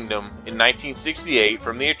the Kingdom in 1968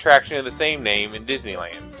 from the attraction of the same name in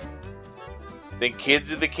Disneyland, then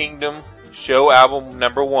Kids of the Kingdom Show Album No.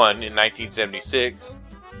 1 in 1976,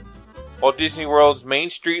 Walt Disney World's Main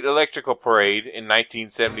Street Electrical Parade in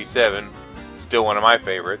 1977, still one of my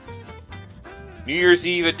favorites, New Year's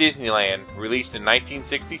Eve at Disneyland, released in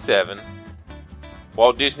 1967,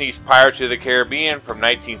 Walt Disney's Pirates of the Caribbean from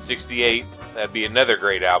 1968, that'd be another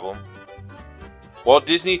great album, Walt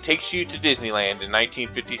Disney Takes You to Disneyland in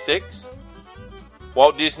 1956,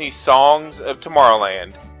 Walt Disney's Songs of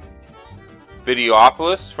Tomorrowland,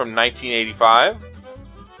 Videopolis from 1985,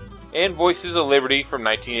 and Voices of Liberty from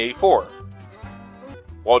 1984.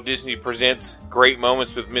 Walt Disney Presents Great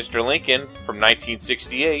Moments with Mr. Lincoln from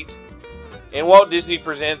 1968, and Walt Disney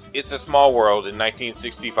Presents It's a Small World in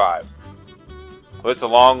 1965. Well, it's a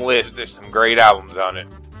long list. There's some great albums on it.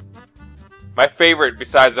 My favorite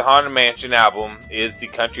besides the Haunted Mansion album is the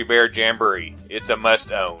Country Bear Jamboree. It's a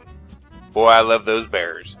must-own. Boy, I love those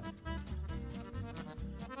bears.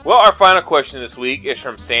 Well, our final question this week is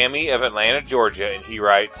from Sammy of Atlanta, Georgia, and he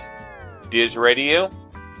writes, Diz Radio,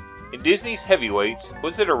 in Disney's Heavyweights,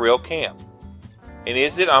 was it a real camp? And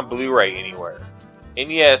is it on Blu-ray anywhere?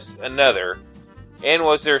 And yes, another. And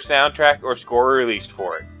was there a soundtrack or score released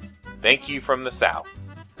for it? Thank you from the South.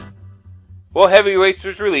 Well, Heavyweights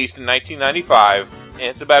was released in 1995, and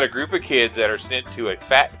it's about a group of kids that are sent to a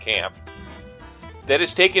fat camp that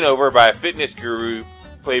is taken over by a fitness guru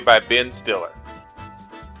played by Ben Stiller.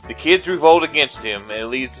 The kids revolt against him, and it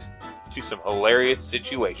leads to some hilarious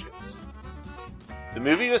situations. The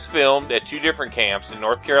movie was filmed at two different camps in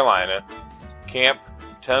North Carolina, Camp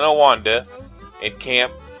Tonawanda and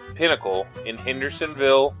Camp Pinnacle in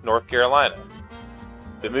Hendersonville, North Carolina.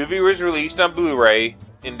 The movie was released on Blu-ray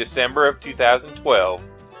in December of 2012,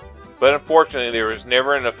 but unfortunately there was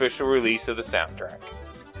never an official release of the soundtrack.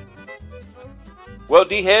 Well,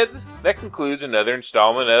 D-Heads, that concludes another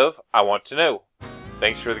installment of I Want to Know.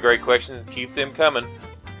 Thanks for the great questions and keep them coming.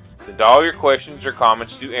 Send all your questions or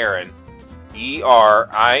comments to Aaron,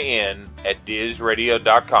 ERIN, at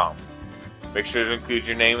DizRadio.com. Make sure to include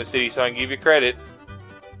your name and city so I can give you credit.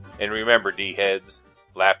 And remember, D-Heads,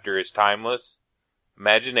 laughter is timeless,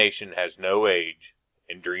 imagination has no age,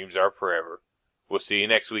 and dreams are forever. We'll see you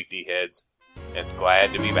next week, D-Heads, and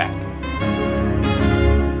glad to be back.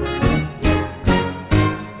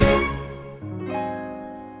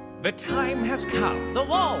 The time has come, the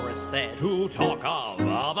walrus said, to talk of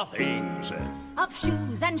other things. Of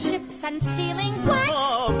shoes and ships and sealing wax.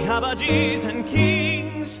 Of cabbages and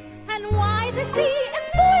kings. And why the sea is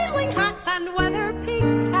boiling hot. And whether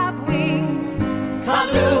pigs have wings.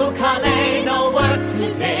 Callooh, Calais, no work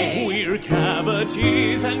today. We're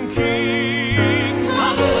cabbages and kings.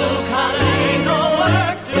 Callooh, Calais, no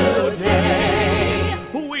work today.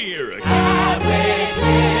 We're cabbages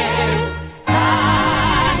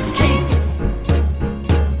and kings.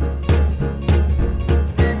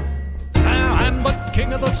 I'm the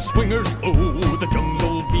king of the swingers, oh, the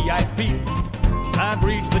jungle VIP. I've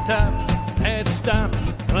reached the top, had to stop,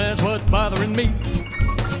 that's what's bothering me.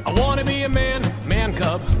 I wanna be a man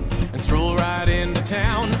cub, and stroll right into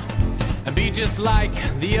town, and be just like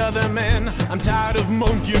the other men. I'm tired of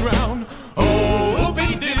monkeying around. Oh,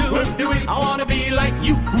 oopity-doo, I wanna be like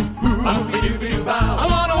you. I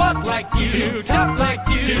wanna walk like you, talk like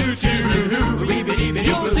you too.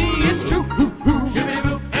 You'll see it's true,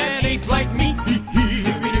 and ain't like me.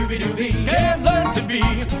 Can't learn to be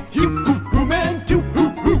human too.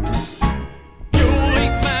 You'll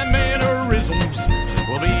hate my mannerisms.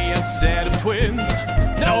 We'll be a set of twins.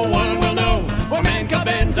 No one will know where man cub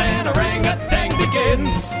ends and orangutan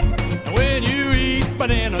begins. And when you eat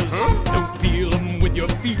bananas, don't peel them with your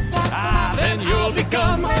feet. Then you'll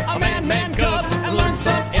become a man cub and learn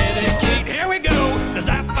some etiquette. Here we go, the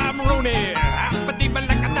zap-a-rooney,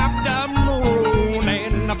 appa-dee-ba-lack-a-dap-dum-roon,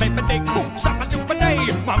 and a baby-day-boom,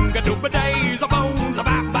 sappa-doo-ba-day, manga-doo-ba-day, za-boom,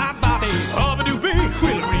 za-ba-ba-ba-bee, hubba-doo-bee,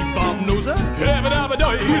 wheeler-ee-bum-noser,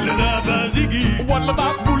 hebba-dabba-doy, hilla-dabba-ziggy,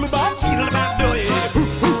 waddle-a-bop, see-la-bop-doy.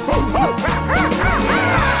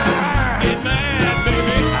 Get mad, baby,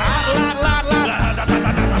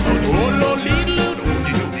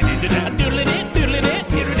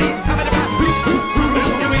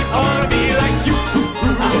 I wanna be like you.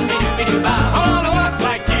 I wanna walk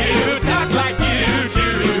like you, talk like you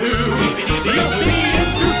too. You'll see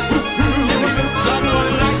it's true.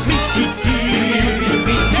 Someone like me.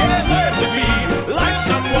 Can't learn to be like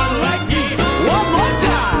someone like me. One more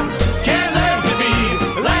time. Can't learn to be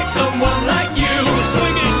like someone like you.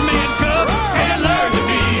 Swinging man cub. Can't learn to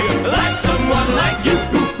be like someone like you.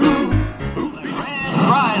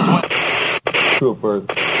 Trooper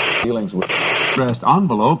dealings with addressed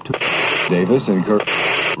envelope to Davis and Kirk.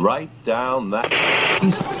 Write down that.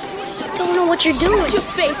 Don't know what you're doing. Shut your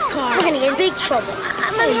face, Carl. We're gonna get in big trouble.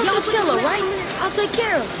 I'm not y'all chill, right? I'll take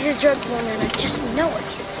care of it. You're a drug dealer, and I just know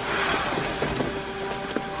it.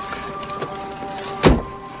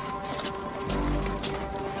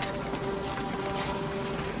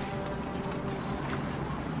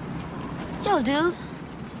 Yo, dude,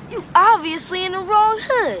 you obviously in the wrong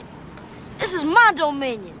hood. This is my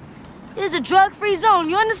dominion. This is a drug-free zone,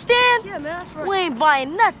 you understand? Yeah, man, that's right. We ain't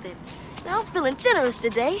buying nothing. Now, I'm feeling generous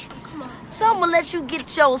today. Come on. So I'm gonna let you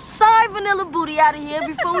get your sour vanilla booty out of here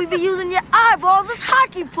before we be using your eyeballs as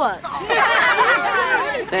hockey pucks.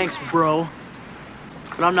 Thanks, bro.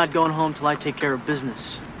 But I'm not going home till I take care of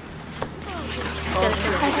business.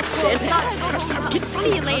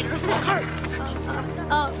 See you later.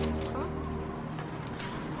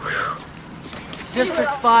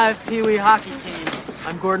 District 5 Pee Wee hockey team.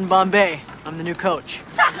 I'm Gordon Bombay. I'm the new coach.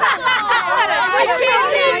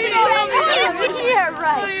 Yeah,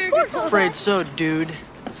 right. Afraid so, dude.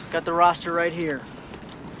 Got the roster right here.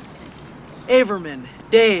 Averman,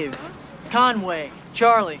 Dave, Conway,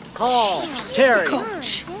 Charlie, Paul, Terry.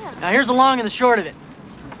 Now here's the long and the short of it.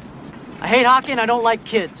 I hate hockey and I don't like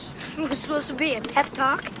kids. It was supposed to be a pep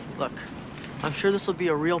talk. Look, I'm sure this will be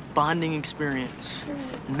a real bonding experience.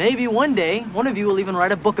 And maybe one day, one of you will even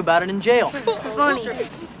write a book about it in jail. Funny.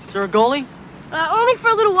 Is there a goalie? Only for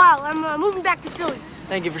a little while. I'm moving back to Philly.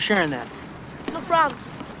 Thank you for sharing that. No problem.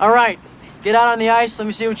 All right, get out on the ice. Let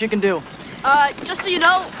me see what you can do. Just so you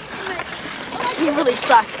know, you really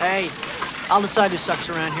suck. Hey, I'll decide who sucks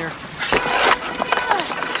around here.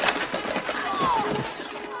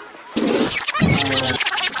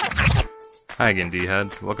 Hi again,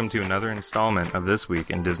 D-Heads. Welcome to another installment of This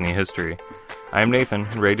Week in Disney History. I am Nathan,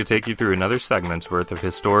 ready to take you through another segment's worth of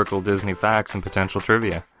historical Disney facts and potential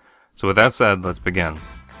trivia. So with that said, let's begin.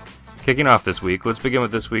 Kicking off this week, let's begin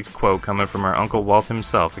with this week's quote coming from our Uncle Walt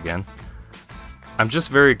himself again. "I'm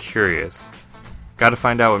just very curious. Gotta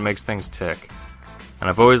find out what makes things tick. And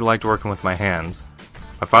I've always liked working with my hands.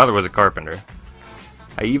 My father was a carpenter.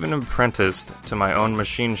 I even apprenticed to my own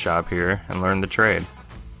machine shop here and learned the trade.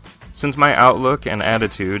 Since my outlook and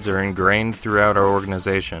attitudes are ingrained throughout our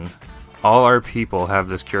organization, all our people have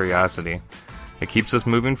this curiosity. It keeps us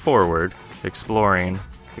moving forward, exploring,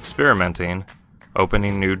 experimenting,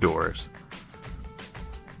 opening new doors."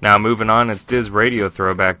 Now moving on, it's Diz Radio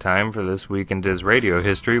throwback time for This Week in Diz Radio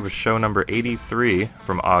History with show number 83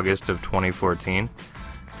 from August of 2014,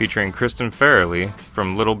 featuring Kristen Farrelly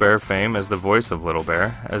from Little Bear fame as the voice of Little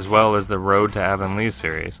Bear, as well as the Road to Avonlea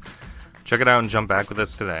series. Check it out and jump back with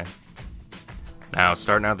us today. Now,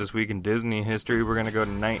 starting out this week in Disney history, we're going to go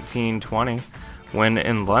to 1920, when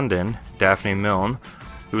in London, Daphne Milne,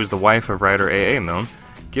 who is the wife of writer A.A. Milne,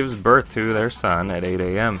 gives birth to their son at 8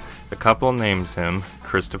 a.m. The couple names him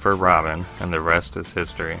Christopher Robin, and the rest is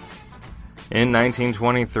history. In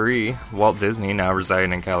 1923, Walt Disney, now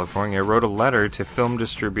residing in California, wrote a letter to film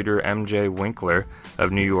distributor M.J. Winkler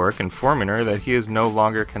of New York, informing her that he is no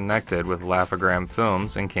longer connected with Laugh-O-Gram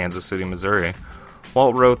Films in Kansas City, Missouri.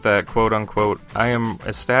 Walt wrote that, quote-unquote, "I am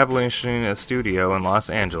establishing a studio in Los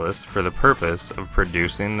Angeles for the purpose of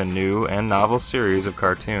producing the new and novel series of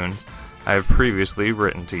cartoons I have previously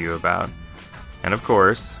written to you about." And of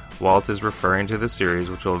course, Walt is referring to the series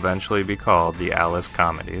which will eventually be called the Alice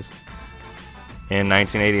Comedies. In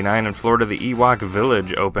 1989, in Florida, the Ewok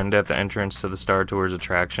Village opened at the entrance to the Star Tours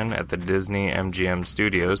attraction at the Disney MGM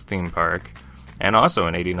Studios theme park. And also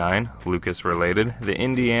in 89, Lucas-related, the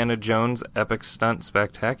Indiana Jones Epic Stunt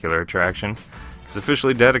Spectacular attraction is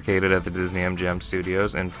officially dedicated at the Disney MGM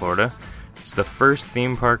Studios in Florida. It's the first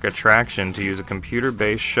theme park attraction to use a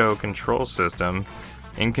computer-based show control system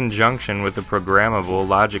in conjunction with the programmable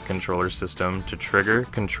logic controller system to trigger,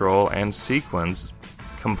 control, and sequence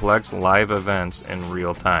complex live events in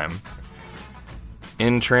real time.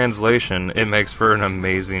 In translation, it makes for an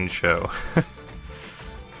amazing show.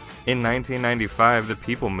 In 1995, the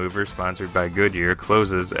People Mover, sponsored by Goodyear,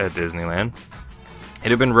 closes at Disneyland.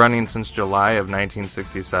 It had been running since July of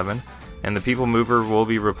 1967, and the People Mover will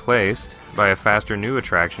be replaced by a faster new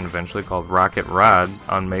attraction eventually called Rocket Rods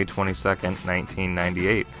on May 22nd,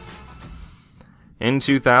 1998. In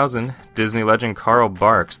 2000, Disney legend Carl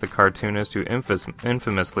Barks, the cartoonist who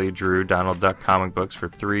infamously drew Donald Duck comic books for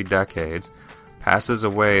 3 decades, passes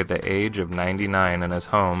away at the age of 99 in his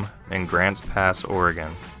home in Grants Pass,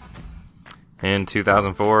 Oregon. In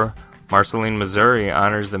 2004, Marceline, Missouri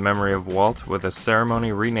honors the memory of Walt with a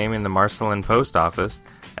ceremony renaming the Marceline Post Office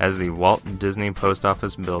as the Walt Disney Post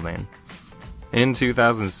Office Building. In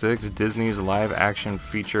 2006, Disney's live-action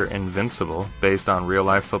feature Invincible, based on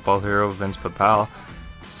real-life football hero Vince Papale,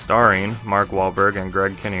 starring Mark Wahlberg and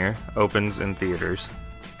Greg Kinnear, opens in theaters.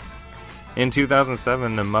 In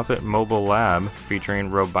 2007, the Muppet Mobile Lab,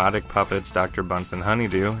 featuring robotic puppets Dr. Bunsen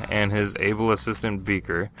Honeydew and his able assistant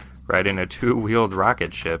Beaker, riding a 2-wheeled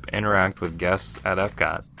rocket ship, interact with guests at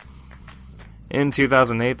Epcot. In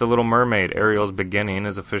 2008, The Little Mermaid, Ariel's Beginning,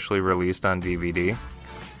 is officially released on DVD.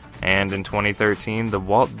 And in 2013, the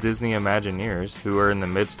Walt Disney Imagineers, who are in the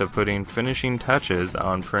midst of putting finishing touches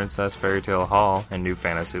on Princess Fairytale Hall in New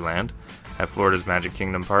Fantasyland at Florida's Magic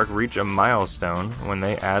Kingdom Park, reach a milestone when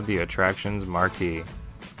they add the attraction's marquee.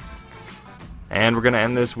 And we're going to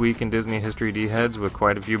end this week in Disney History D-Heads with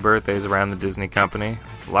quite a few birthdays around the Disney company.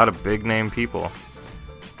 A lot of big-name people.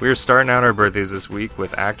 We are starting out our birthdays this week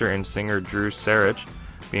with actor and singer Drew Sarich,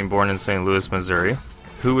 being born in St. Louis, Missouri,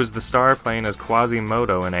 who was the star playing as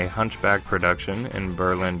Quasimodo in a Hunchback production in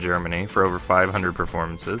Berlin, Germany, for over 500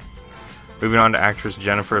 performances. Moving on to actress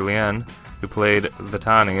Jennifer Lien, who played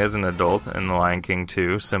Vitani as an adult in The Lion King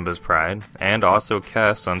 2, Simba's Pride, and also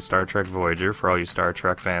Kes on Star Trek Voyager, for all you Star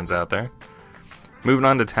Trek fans out there. Moving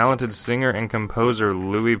on to talented singer and composer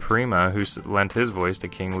Louis Prima, who lent his voice to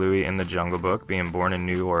King Louis in The Jungle Book, being born in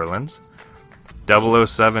New Orleans.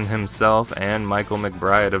 007 himself and Michael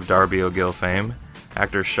McBride of Darby O'Gill fame,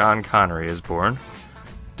 actor Sean Connery is born.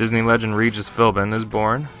 Disney legend Regis Philbin is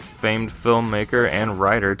born. Famed filmmaker and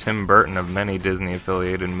writer Tim Burton of many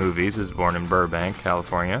Disney-affiliated movies is born in Burbank,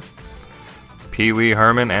 California. Pee Wee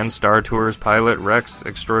Herman and Star Tours pilot Rex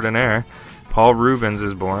extraordinaire Paul Rubens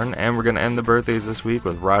is born, and we're going to end the birthdays this week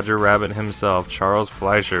with Roger Rabbit himself, Charles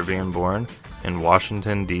Fleischer, being born in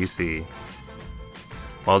Washington, D.C.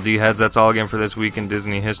 Well, D-Heads, that's all again for this week in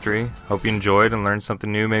Disney history. Hope you enjoyed and learned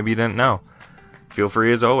something new maybe you didn't know. Feel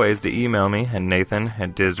free, as always, to email me at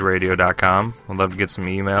nathan@dizradio.com. I'd love to get some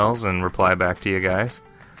emails and reply back to you guys.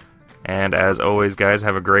 And as always, guys,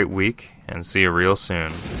 have a great week, and see you real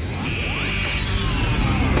soon.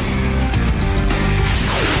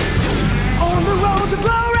 On the road to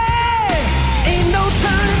glory, ain't no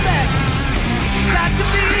turning back. Got to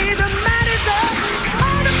be the mighty duck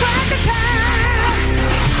on the crack of time.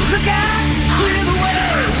 Look out, clear the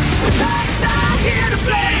way. Ducks out here to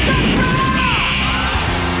play. Ducks rock.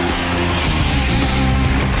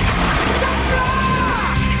 Ducks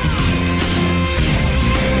rock.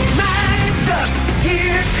 Mighty ducks,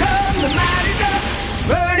 here come the mighty ducks,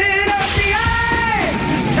 burning up the ice.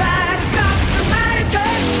 Just try to stop the mighty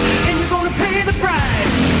ducks, and you're gonna pay the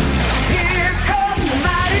price. Here come the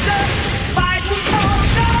mighty ducks, fighting for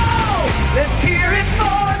gold. Let's hear it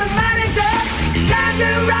for the mighty ducks. Time to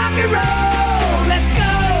rock and roll. Let's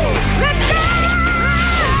go. Let's go.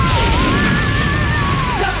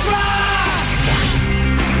 Ducks rock.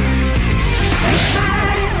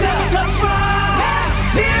 Mighty ducks rock. Let's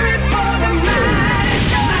hear it for the mighty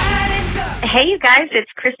ducks. Hey, you guys,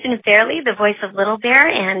 it's Kristen Fairley, the voice of Little Bear,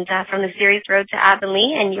 and from the series Road to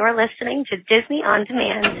Avonlea, and you're listening to Disney On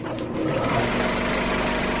Demand.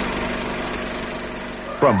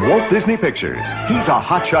 From Walt Disney Pictures, he's a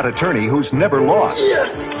hotshot attorney who's never lost.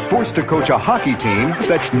 Yes. Forced to coach a hockey team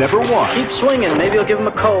that's never won. Keep swinging, maybe you'll give him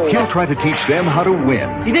a cold. He'll try to teach them how to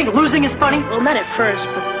win. You think losing is funny? Well, not at first,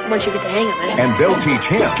 but once you get the hang of it. And they'll teach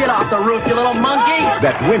him Get off the roof, you little monkey!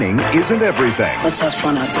 that winning isn't everything. Let's have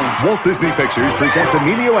fun out there. Walt Disney Pictures presents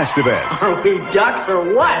Emilio Estevez. Are we ducks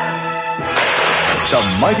or what? The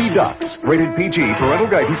Mighty Ducks. Rated PG. Parental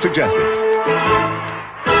guidance suggested.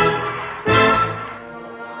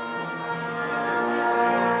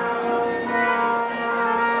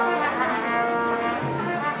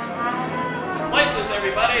 Places,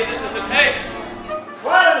 everybody. This is a tape.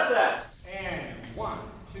 Quiet a sec. And 1,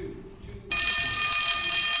 2, 2.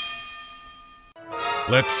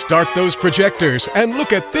 Let's start those projectors and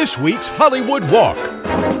look at this week's Hollywood Walk.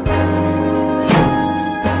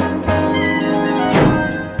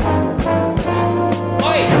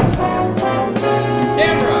 Lights.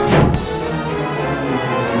 Camera.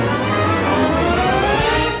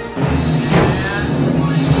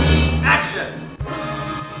 Action.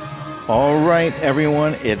 All right,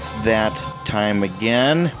 everyone, it's that time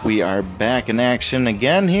again. We are back in action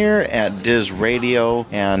again here at Diz Radio,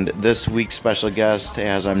 and this week's special guest,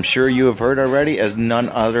 as I'm sure you have heard already, is none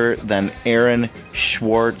other than Aaron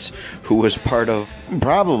Schwartz, who was part of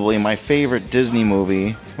probably my favorite Disney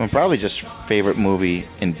movie, well, probably just favorite movie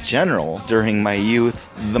in general during my youth,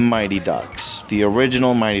 The Mighty Ducks. The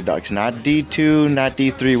original Mighty Ducks, not D2, not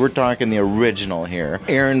D3, we're talking the original here.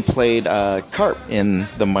 Aaron played Carp in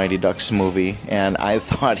the Mighty Ducks movie, and I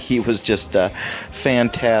thought he was just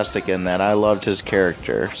fantastic in that. I loved his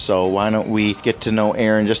character. So why don't we get to know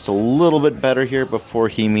Aaron just a little bit better here before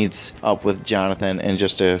he meets up with Jonathan in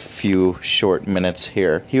just a few short minutes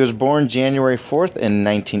here. He was born January 4th in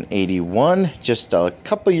 1981, just a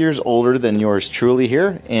couple years older than yours truly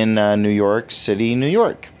here in New York City, New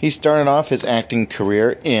York. He started off his acting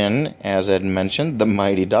career in, as Ed mentioned, The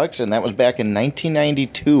Mighty Ducks, and that was back in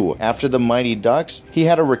 1992. After The Mighty Ducks, he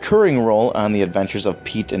had a recurring role on The Adventures of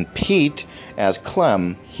Pete and Pete as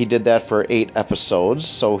Clem. He did that for 8 episodes,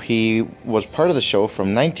 so he was part of the show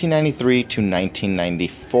from 1993 to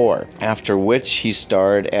 1994, after which he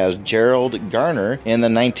starred as Gerald Garner in the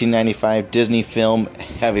 1995 Disney film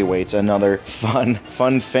Heavyweights, another fun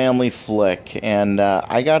family flick. And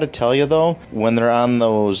I gotta tell you though, when they're on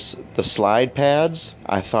the slide pads,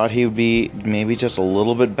 I thought he would be maybe just a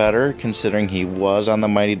little bit better considering he was on the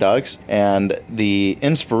Mighty Ducks, and the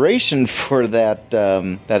inspiration for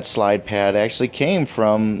that slide pad actually came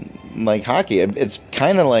from like hockey. It's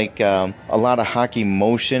kind of like a lot of hockey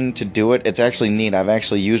motion to do it. It's actually neat. I've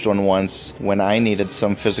actually used one once when I needed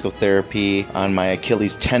some physical therapy on my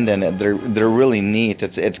Achilles tendon. They're really neat.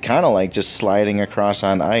 It's kind of like just sliding across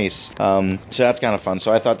on ice. So that's kind of fun.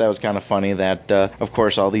 So I thought that was kind of funny that, of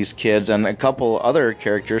course, all these kids and a couple other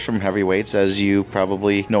characters from Heavyweights, as you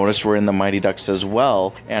probably noticed, were in the Mighty Ducks as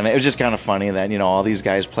well. And it was just kind of funny that, you know, all these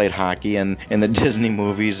guys played hockey in the Disney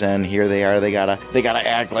movies, and here they are. They gotta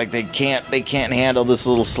act like they can't handle this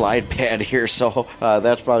little slide pad here. So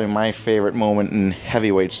that's probably my favorite moment in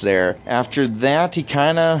Heavyweights there. After that, he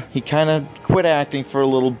kind of quit acting for a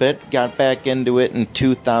little bit, got back into it in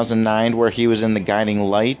 2009, where he was in The Guiding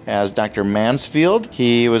Light as Dr. Mansfield.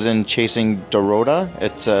 He was in Chasing Dorota.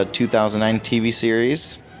 It's a 2009 TV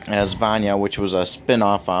series. as Vanya, which was a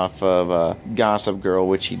spin-off off of Gossip Girl,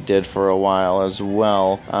 which he did for a while as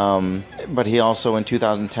well. But he also in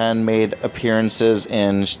 2010 made appearances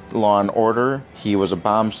in Law & Order. He was a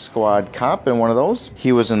bomb squad cop in one of those.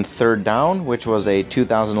 He was in Third Down, which was a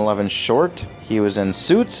 2011 short. He was in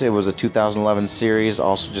Suits. It was a 2011 series.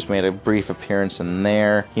 Also just made a brief appearance in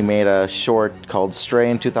there. He made a short called Stray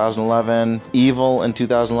in 2011. Evil in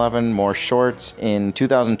 2011. More shorts. In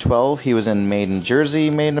 2012, he was in Made in Jersey,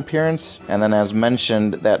 made an appearance. And then as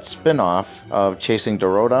mentioned, that spin-off of Chasing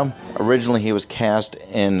Dorota. Originally, he was cast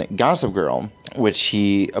in Gossip Girl, which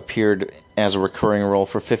he appeared as a recurring role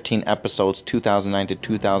for 15 episodes, 2009 to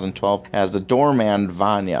 2012, as the doorman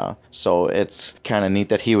Vanya. So it's kind of neat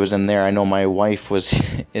that he was in there. I know my wife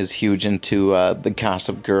is huge into the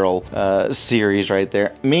Gossip Girl series right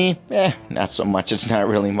there. Me, not so much. It's not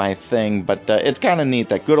really my thing, but it's kind of neat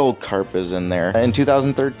that good old Carp is in there. In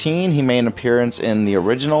 2013, he made an appearance in The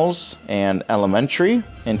Originals and Elementary.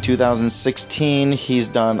 In 2016, he's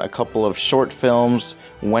done a couple of short films,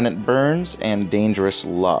 When It Burns and Dangerous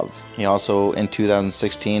Love. He also, in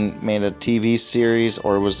 2016, made a TV series,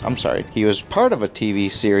 he was part of a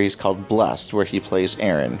TV series called Blessed, where he plays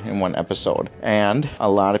Aaron in one episode. And a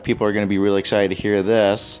lot of people are going to be really excited to hear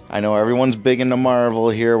this. I know everyone's big into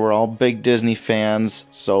Marvel here. We're all big Disney fans,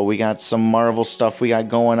 so we got some Marvel stuff we got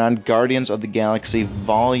going on. Guardians of the Galaxy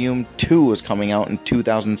Volume 2 is coming out in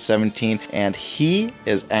 2017, and he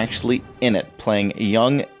is actually in it, playing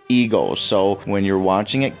young Ego. So when you're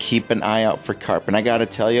watching it, keep an eye out for Carp. And I gotta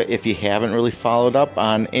tell you, if you haven't really followed up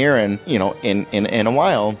on Aaron, in a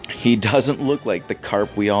while, he doesn't look like the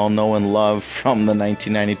Carp we all know and love from the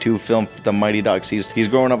 1992 film The Mighty Ducks. He's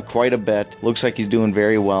grown up quite a bit. Looks like he's doing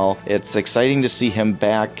very well. It's exciting to see him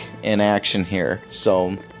back in action here.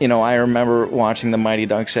 So, I remember watching The Mighty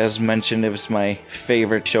Ducks. As mentioned, it was my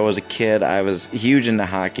favorite show as a kid. I was huge into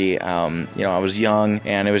hockey. I was young,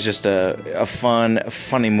 and it was just a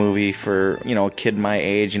funny movie for, a kid my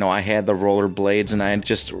age. I had the roller blades, and I'd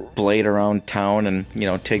just blade around town and,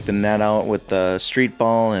 take the net out with the street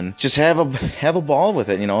ball and just have a ball with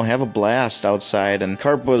it, have a blast outside. And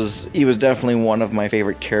Carp was definitely one of my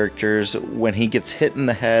favorite characters. When he gets hit in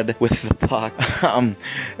the head with the puck,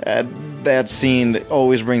 that scene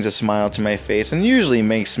always brings a smile to my face and usually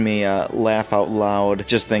makes me laugh out loud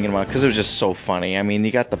just thinking about it, because it was just so funny. I mean,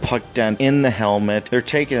 you got the puck dent in the helmet. They're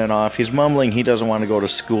taking it off. He's mumbling he doesn't want to go to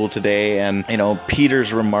school today, and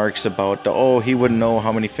Peter's remarks about he wouldn't know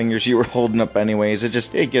how many fingers you were holding up anyways.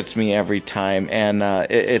 It gets me every time. And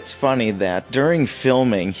it's funny that during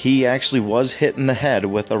filming he actually was hit in the head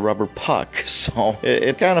with a rubber puck. So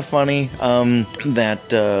it's kind of funny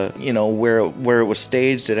that where it was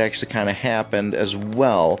staged, it actually kind of happened as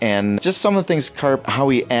well. And just some of the things how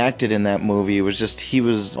he acted in that movie was just,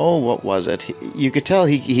 what was it? You could tell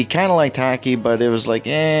he kind of liked hockey, but it was like,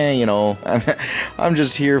 I'm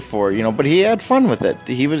just here for it, but he had fun with it.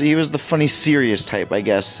 He was the funny, serious type, I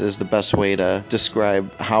guess, is the best way to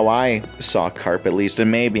describe how I saw Carp, at least.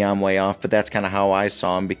 And maybe I'm way off, but that's kind of how I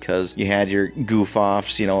saw him, because you had your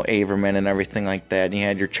goof-offs, Averman and everything like that. And you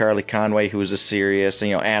had your Charlie Conway, who was a serious,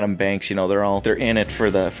 and, Adam Banks, they're in it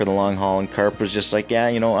for the long haul. And Carp was just like,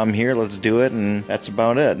 I'm here, let's do it, and that's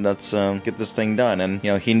about it. Let's get this thing done. And,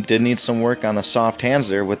 he did need some work on the soft hands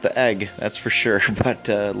there with the egg, that's for sure. But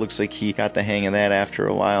looks like he got the hang of that after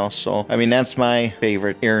a while. So, that's my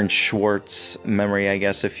favorite Aaron Schwartz memory, I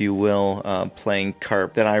guess, if you will, playing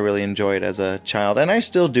Carp, that I really enjoyed as a child. And I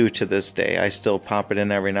still do to this day. I still pop it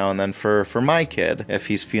in every now and then for my kid, if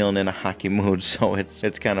he's feeling in a hockey mood. So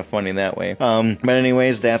it's kind of funny that way. But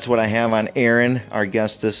anyways, that's what I have on Aaron, our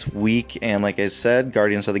guest this week. And like I said,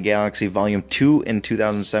 Guardians of the Galaxy Volume 2 in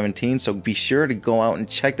 2017. So be sure to go out and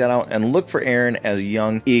check that out and look for Aaron as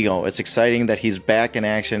young Ego. It's exciting that he's back in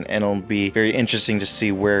action, and it'll be very interesting to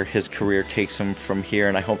see where his career takes him from here,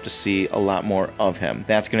 and I hope to see a lot more of him.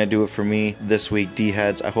 That's going to do it for me this week,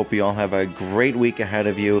 D-Heads. I hope you all have a great week ahead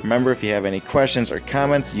of you. Remember, if you have any questions or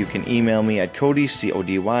comments, you can email me at Cody,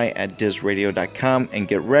 CODY, @DizRadio.com, and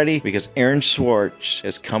get ready, because Aaron Schwartz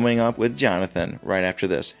is coming up with Jonathan right after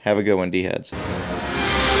this. Have a good one, D-Heads.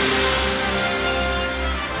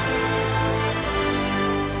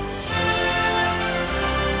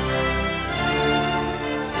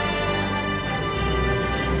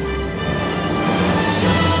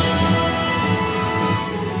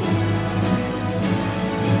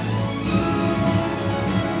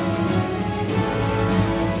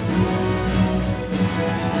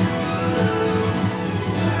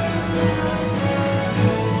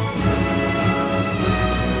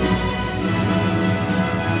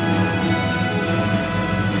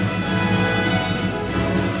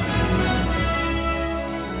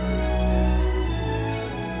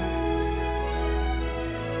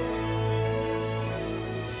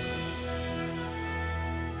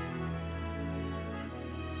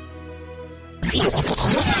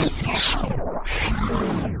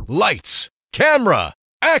 lights, camera,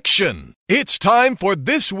 action! It's time for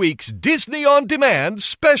this week's Disney On Demand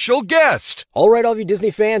special guest. All right, all of you Disney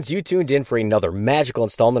fans, you tuned in for another magical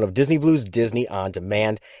installment of Disney Blues Disney On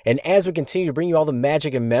Demand. And as we continue to bring you all the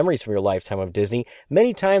magic and memories from your lifetime of Disney,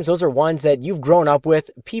 many times those are ones that you've grown up with,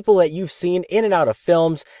 people that you've seen in and out of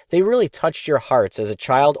films. They really touched your hearts as a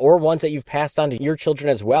child, or ones that you've passed on to your children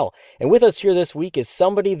as well. And with us here this week is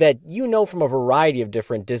somebody that you know from a variety of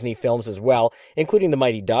different Disney films as well, including The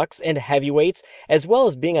Mighty Ducks and Heavyweights, as well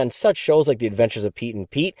as being on such shows like The Adventures of Pete and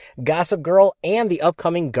Pete, Gossip Girl, and the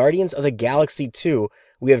upcoming Guardians of the Galaxy 2.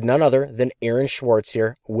 We have none other than Aaron Schwartz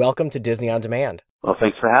here. Welcome to Disney On Demand. Well,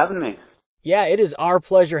 thanks for having me. Yeah, it is our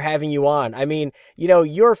pleasure having you on. I mean, you know,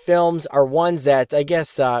 your films are ones that, I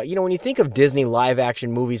guess, when you think of Disney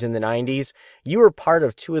live-action movies in the 90s, you were part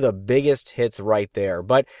of two of the biggest hits right there.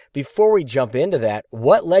 But before we jump into that,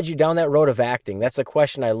 what led you down that road of acting? That's a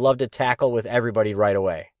question I love to tackle with everybody right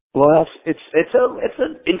away. Well, it's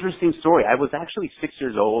an interesting story. I was actually 6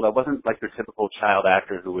 years old. I wasn't like your typical child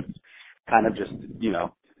actor who would kind of just,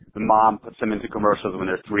 the mom puts them into commercials when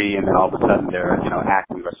they're 3 and then all of a sudden they're,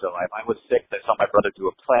 acting or so. I was 6. I saw my brother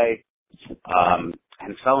do a play,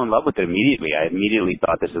 and fell in love with it immediately. I immediately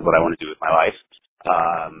thought this is what I want to do with my life.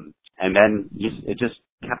 And then it just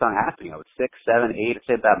kept on happening. I was 6, 7, 8. I'd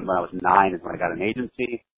say that when I was 9 is when I got an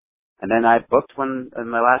agency. And then I booked in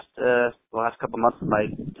my the last couple months of my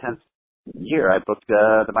 10th year, I booked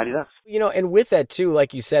The Mighty Ducks. And with that too,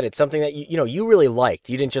 like you said, it's something that you really liked.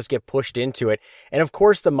 You didn't just get pushed into it. And of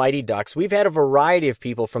course, The Mighty Ducks. We've had a variety of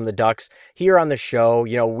people from the Ducks here on the show.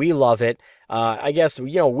 We love it. I guess,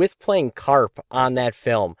 with playing Carp on that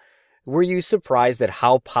film, were you surprised at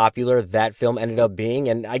how popular that film ended up being?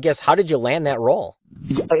 And I guess, how did you land that role?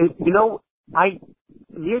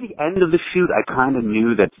 Near the end of the shoot, I kind of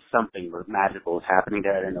knew that something magical was happening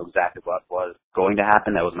there. I didn't know exactly what was going to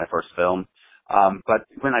happen. That was my first film. But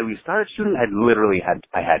when we started shooting, I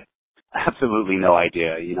had absolutely no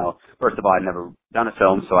idea. First of all, I'd never done a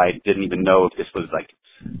film, so I didn't even know if this was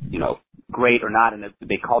great or not. And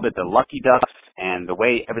they called it The Lucky Ducks, and the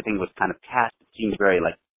way everything was kind of cast, it seemed very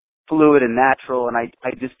fluid and natural. And I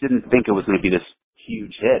just didn't think it was going to be this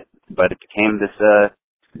huge hit, but it became this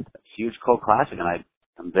huge cult classic, and I'm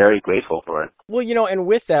very grateful for it. Well, and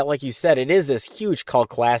with that, like you said, it is this huge cult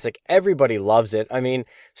classic. Everybody loves it. I mean,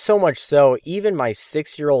 so much so, even my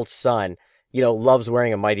 6-year-old son, loves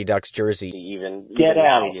wearing a Mighty Ducks jersey. Get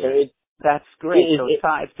out of here. That's great. So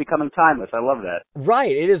it's becoming timeless. I love that.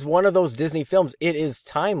 Right. It is one of those Disney films. It is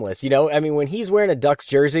timeless. I mean, when he's wearing a Ducks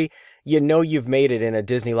jersey, you've made it in a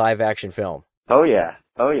Disney live-action film. Oh, yeah.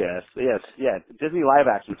 Oh, yes. Yeah. Disney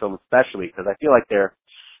live-action film especially, because I feel like they're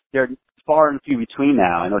far and few between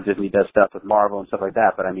now. I know Disney does stuff with Marvel and stuff like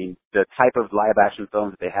that, but I mean, the type of live action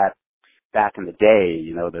films that they had back in the day,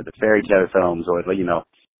 the fairy tale films, or like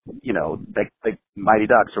Mighty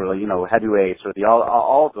Ducks, or Heavyweights, or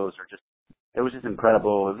all of those are just, it was just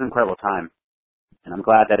incredible. It was an incredible time. And I'm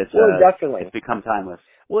glad that it's become timeless.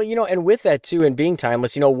 Well, and with that too, and being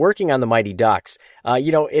timeless, working on The Mighty Ducks,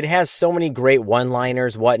 it has so many great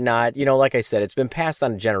one-liners, whatnot. Like I said, it's been passed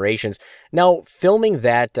on to generations. Now, filming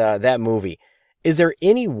that movie, is there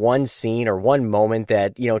any one scene or one moment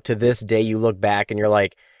that, to this day you look back and you're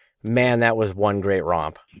like, man, that was one great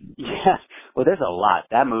romp? Yeah, well, there's a lot.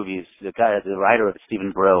 That movie is, the writer of it,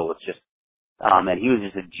 Stephen Brill, was just, and he was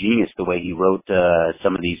just a genius the way he wrote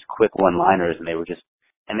some of these quick one-liners, and they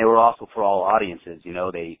were also for all audiences.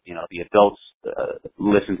 The adults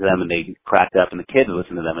listened to them and they cracked up, and the kids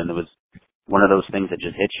listened to them, and it was one of those things that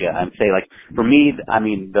just hits you. I'd say, for me, I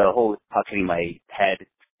mean, the whole puck hitting my head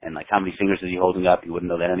and how many fingers is he holding up? You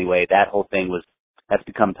wouldn't know that anyway. That whole thing that's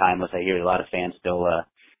become timeless. I hear a lot of fans still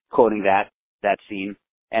quoting that scene,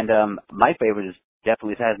 and my favorite is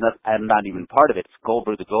definitely, I'm not even part of it. It's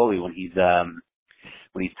Goldberg the goalie when he's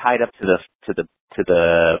tied up to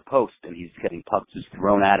the post and he's getting pucks just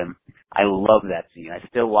thrown at him. I love that scene. I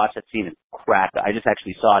still watch that scene and crack. I just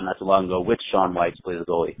actually saw it not so long ago with Shaun White plays the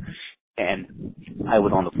goalie, and I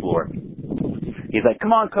was on the floor. He's like,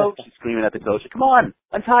 "Come on, coach!" He's screaming at the coach, "Come on,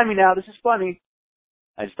 untie me now. This is funny."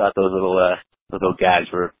 I just thought those little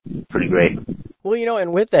gags were pretty great. Well,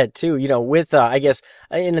 and with that too, with, I guess,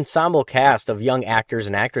 an ensemble cast of young actors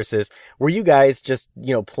and actresses, were you guys just,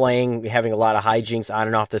 playing, having a lot of hijinks on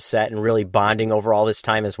and off the set and really bonding over all this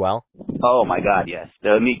time as well? Oh my God, yes.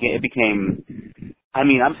 It became, I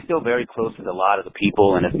mean, I'm still very close with a lot of the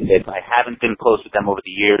people, and if I haven't been close with them over the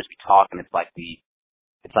years, we talk, and it's like we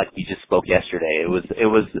just spoke yesterday.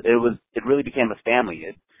 It really became a family.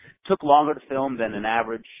 It took longer to film than an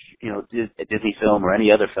average, Disney film or any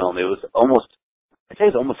other film. It was almost I'd say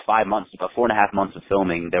it was almost 5 months, about 4.5 months of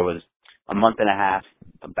filming. There was a month and a half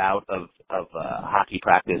about of hockey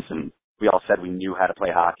practice, and we all said we knew how to play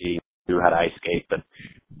hockey, knew how to ice skate, but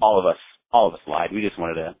all of us lied. We just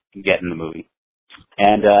wanted to get in the movie.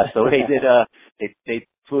 And so they did. They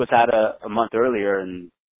flew us out a month earlier and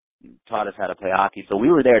taught us how to play hockey. So we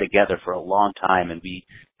were there together for a long time, and we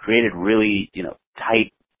created really,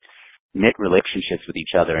 tight knit relationships with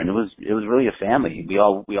each other. And it was really a family. We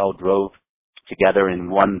all drove together in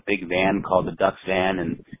one big van called the Ducks van,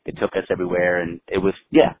 and it took us everywhere. And it was,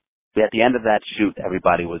 at the end of that shoot,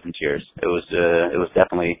 everybody was in tears. It was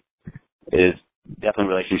definitely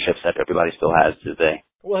relationships that everybody still has today.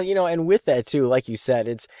 Well, and with that too, like you said,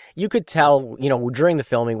 you could tell, during the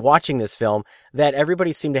filming, watching this film, that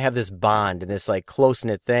everybody seemed to have this bond and this like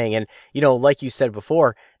close-knit thing. And, like you said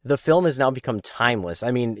before, the film has now become timeless.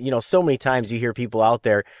 I mean, so many times you hear people out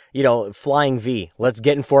there, flying V, let's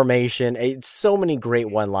get in formation. It's so many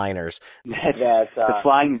great one-liners. The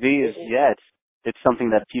flying V is, it's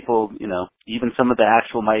something that people, even some of the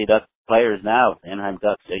actual Mighty Ducks players now, Anaheim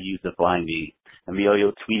Ducks, they use the flying V. And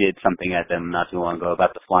Yo-Yo tweeted something at them not too long ago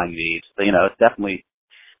about the flying V. So, it's definitely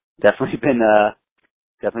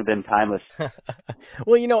been timeless.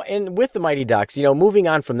 Well, and with the Mighty Ducks, moving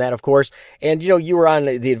on from that, of course, and, you were on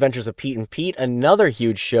The Adventures of Pete and Pete, another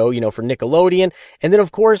huge show, for Nickelodeon. And then,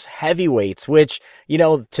 of course, Heavyweights, which,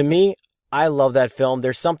 to me, I love that film.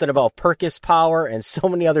 There's something about Perkus power and so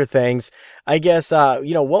many other things. I guess,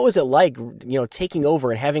 what was it like, taking over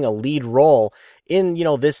and having a lead role in,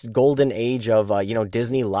 this golden age of,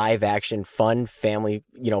 Disney live action, fun family,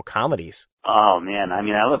 comedies? Oh man. I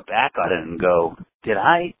mean, I look back on it and go, did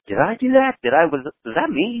I do that? Was that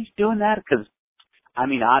me doing that? Cause I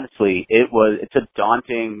mean, honestly, it's a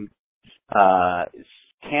daunting,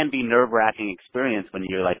 can be nerve-wracking experience when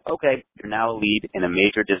you're like, okay, you're now a lead in a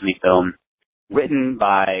major Disney film written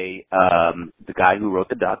by the guy who wrote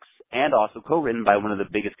The Ducks and also co-written by one of the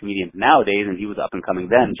biggest comedians nowadays, and he was up and coming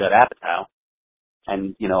then, Judd Apatow.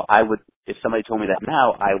 And, I would, if somebody told me that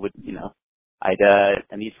now, I would,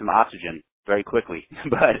 I need some oxygen very quickly.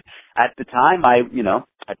 But at the time, I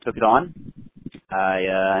took it on,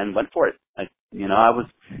 and went for it. It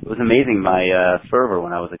was amazing, my fervor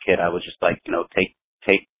when I was a kid. I was just like,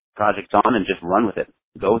 take projects on and just run with it,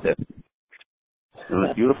 go with it. It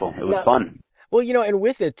was beautiful. It was fun. Well, and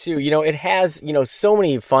with it too, it has, so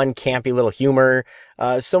many fun, campy little humor,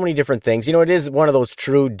 so many different things. It is one of those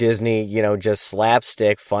true Disney, just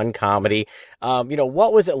slapstick, fun comedy.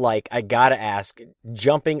 What was it like, I gotta ask,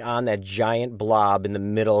 jumping on that giant blob in the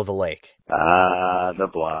middle of the lake? The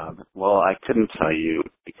blob. Well, I couldn't tell you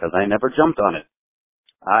because I never jumped on it.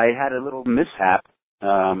 I had a little mishap,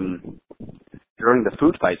 during the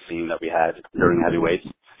food fight scene that we had during Heavyweights,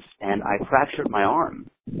 and I fractured my arm.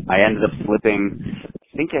 I ended up slipping.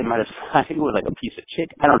 I think it was like a piece of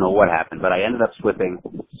chicken. I don't know what happened, but I ended up slipping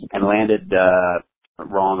and landed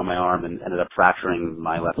wrong on my arm and ended up fracturing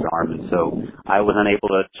my left arm. And so I was unable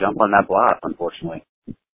to jump on that block, unfortunately,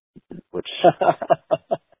 which sucks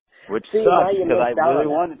because I really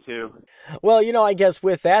wanted to. Well, I guess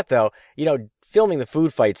with that, though, filming the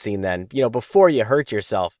food fight scene then, before you hurt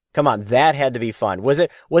yourself, come on, that had to be fun. Was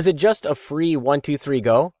it just a free 1, 2, 3,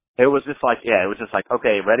 go? It was just like,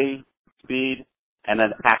 okay, ready, speed, and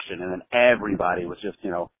then action. And then everybody was just,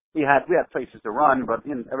 we had places to run, but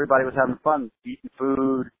everybody was having fun, eating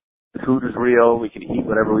food. The food was real. We could eat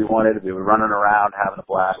whatever we wanted. We were running around, having a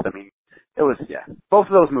blast. I mean, it was, both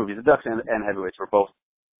of those movies, The Ducks and Heavyweights, were both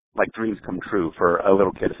like dreams come true for a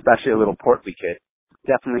little kid, especially a little portly kid.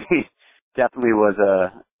 Definitely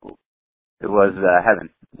was, it was heaven,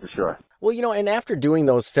 for sure. Well, and after doing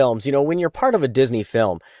those films, when you're part of a Disney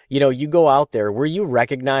film, you go out there. Were you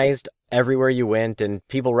recognized everywhere you went and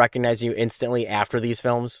people recognize you instantly after these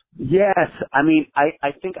films? Yes. I mean,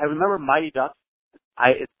 I think I remember Mighty Ducks.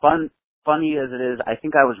 It's funny as it is, I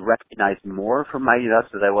think I was recognized more for Mighty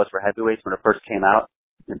Ducks as I was for Heavyweights when it first came out.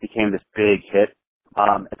 It became this big hit.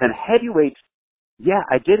 And then Heavyweights,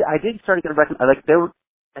 I did start getting recognized.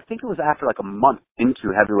 I think it was after like a month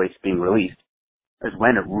into Heavyweights being released is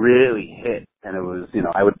when it really hit. And it was,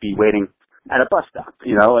 I would be waiting at a bus stop,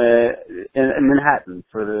 in Manhattan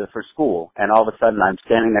for school. And all of a sudden I'm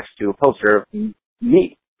standing next to a poster of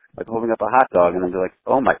me, like holding up a hot dog. And I'm like,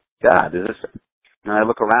 oh my God, is this? And I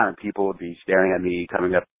look around and people would be staring at me,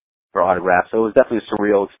 coming up for autographs. So it was definitely a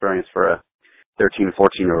surreal experience for a 13,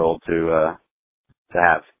 14-year-old to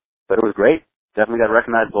have. But it was great. definitely got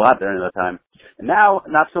recognized a lot during that time. And now,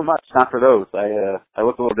 not so much. Not for those. I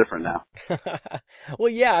look a little different now.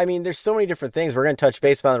 Well, yeah, I mean, there's so many different things. We're going to touch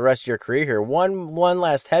base on the rest of your career here. One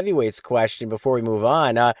last heavyweights question before we move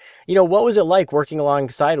on. What was it like working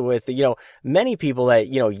alongside with, many people that,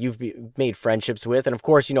 you've made friendships with? And of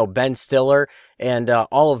course, Ben Stiller and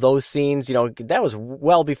all of those scenes, that was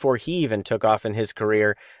well before he even took off in his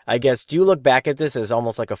career. I guess, do you look back at this as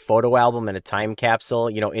almost like a photo album and a time capsule,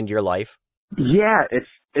 into your life? Yeah, it's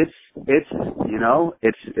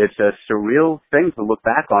a surreal thing to look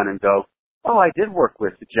back on and go, oh, I did work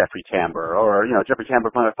with Jeffrey Tambor, or, Jeffrey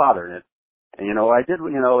Tambor played my father in it. And, I did,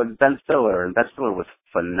 and Ben Stiller was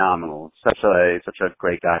phenomenal. Such a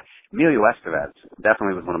great guy. Emilio Estevez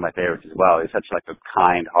definitely was one of my favorites as well. He's such like a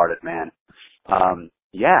kind-hearted man.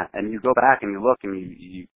 Yeah, and you go back and you look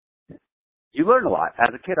and you learn a lot.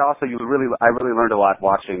 As a kid also, I really learned a lot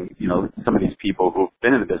watching, some of these people who've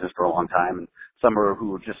been in the business for a long time, and some who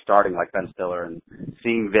were just starting like Ben Stiller, and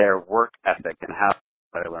seeing their work ethic and how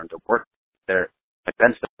I learned to work there. Like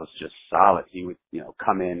Ben Stiller was just solid. He would,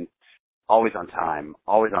 come in always on time,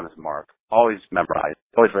 always on his mark, always memorized,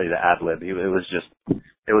 always ready to ad-lib. It was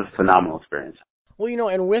a phenomenal experience. Well,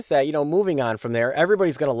 and with that, moving on from there,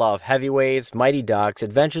 everybody's going to love Heavyweights, Mighty Ducks,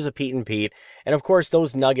 Adventures of Pete and Pete, and of course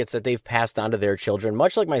those nuggets that they've passed on to their children,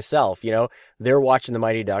 much like myself. They're watching the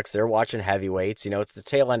Mighty Ducks, they're watching Heavyweights, it's the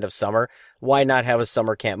tail end of summer. Why not have a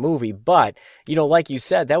summer camp movie? But, like you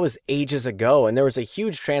said, that was ages ago, and there was a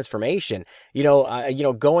huge transformation,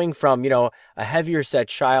 going from, a heavier set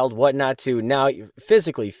child, whatnot, to now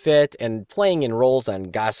physically fit and playing in roles on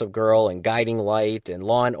Gossip Girl and Guiding Light and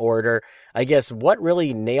Law and Order. I guess what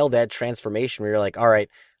really nailed that transformation where you're like, all right,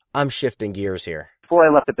 I'm shifting gears here? Before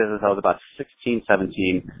I left the business, I was about 16,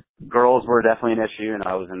 17. Girls were definitely an issue, and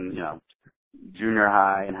I was in, junior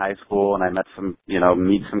high and high school, and I met some,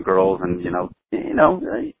 meet some girls, and,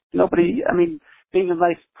 nobody, being a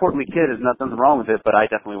nice, portly kid, there's nothing wrong with it, but I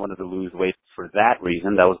definitely wanted to lose weight for that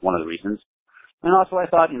reason. That was one of the reasons. And also I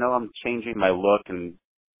thought, I'm changing my look, and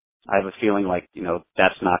I have a feeling like,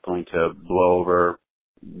 that's not going to blow over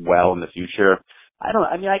well in the future. I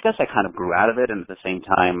guess I kind of grew out of it, and at the same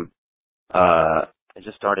time, I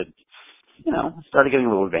just started getting a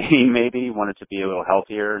little vain, maybe, wanted to be a little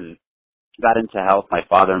healthier, and got into health. My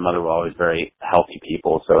father and mother were always very healthy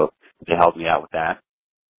people, so they helped me out with that.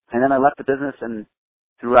 And then I left the business, and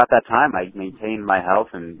throughout that time, I maintained my health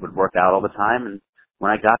and would work out all the time. And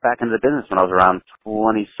when I got back into the business, when I was around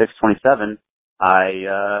 26, 27,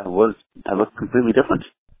 I looked completely different.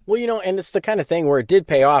 Well, and it's the kind of thing where it did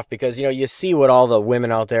pay off because, you see what all the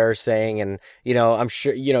women out there are saying, and, I'm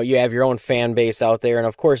sure, you have your own fan base out there. And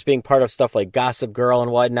of course, being part of stuff like Gossip Girl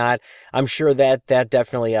and whatnot, I'm sure that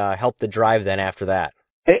definitely helped the drive then after that.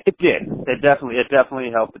 It did. It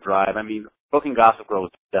definitely helped the drive. Booking Gossip Girl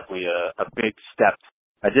was definitely a big step.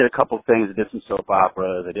 I did a couple of things. I did some soap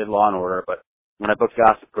operas. I did Law and Order. But when I booked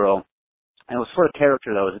Gossip Girl, and it was for a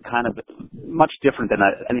character that was kind of much different than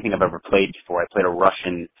anything I've ever played before. I played a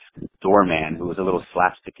Russian doorman who was a little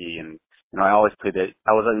slapsticky, and I always played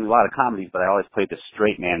I was in a lot of comedies, but I always played the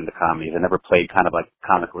straight man in the comedies. I never played kind of like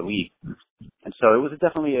comic relief, and so it was a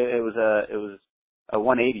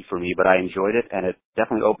 180 for me. But I enjoyed it, and it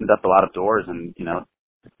definitely opened up a lot of doors, and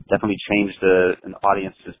definitely changed an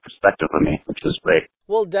audience's perspective of me, which was great.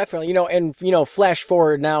 Well, definitely, and flash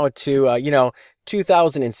forward now to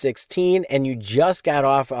 2016, and you just got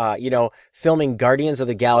off filming Guardians of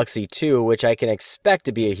the Galaxy 2, which I can expect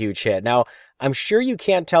to be a huge hit. Now, I'm sure you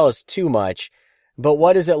can't tell us too much, but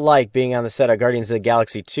what is it like being on the set of Guardians of the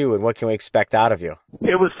Galaxy 2, and what can we expect out of you?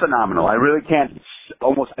 It was phenomenal. I really can't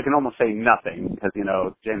I can almost say nothing because,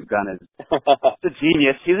 James Gunn is a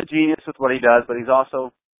genius. He's a genius with what he does, but he's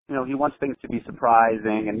also, he wants things to be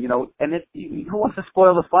surprising, and, who wants to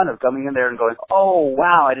spoil the fun of coming in there and going, oh,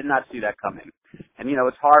 wow, I did not see that coming. And,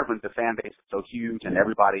 it's hard when the fan base is so huge and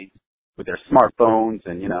everybody with their smartphones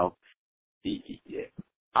and,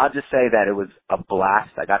 I'll just say that it was a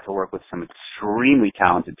blast. I got to work with some extremely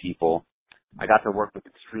talented people. I got to work with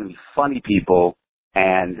extremely funny people.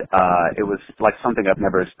 And it was like something I've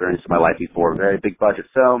never experienced in my life before. Very big budget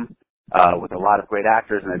film with a lot of great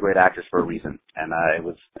actors, and they're great actors for a reason. And I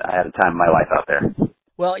had a time of my life out there.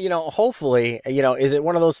 Well, hopefully, is it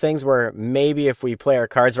one of those things where maybe if we play our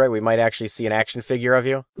cards right, we might actually see an action figure of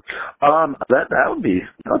you? That would be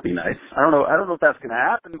nice. I don't know if that's going to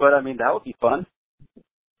happen, but that would be fun.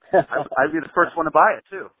 I'd be the first one to buy it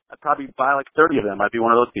too. I'd probably buy like 30 of them. I'd be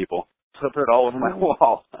one of those people. Put it all over my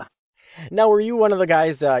wall. Now, were you one of the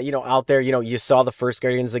guys, out there, you saw the first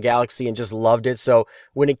Guardians of the Galaxy and just loved it? So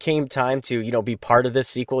when it came time to, be part of this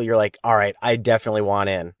sequel, you're like, all right, I definitely want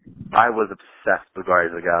in. I was obsessed with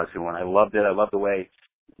Guardians of the Galaxy 1. I loved it. I loved the way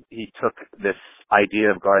he took this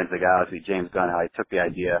idea of Guardians of the Galaxy, James Gunn, how he took the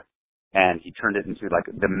idea and he turned it into like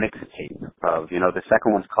the mixtape of, the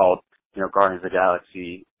second one's called, Guardians of the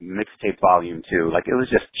Galaxy Mixtape Volume 2. Like, it was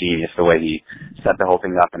just genius the way he set the whole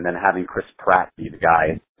thing up, and then having Chris Pratt be the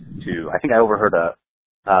guy I think I overheard a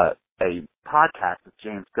podcast with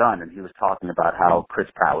James Gunn, and he was talking about how Chris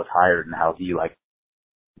Pratt was hired and how he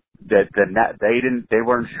they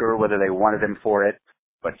weren't sure whether they wanted him for it,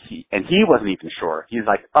 but he wasn't even sure. He's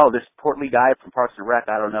like, oh, this portly guy from Parks and Rec,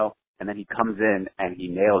 I don't know. And then he comes in and he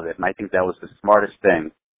nails it. And I think that was the smartest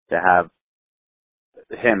thing to have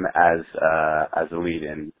him as the lead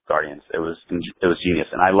in Guardians. It was genius,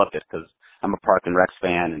 and I loved it because I'm a Parks and Rec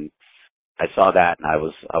fan, and I saw that and I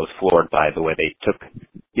was floored by the way they took,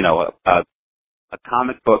 a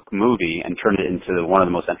comic book movie and turned it into one of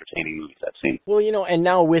the most entertaining movies I've seen. Well, and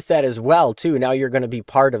now with that as well, too, now you're going to be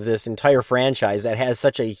part of this entire franchise that has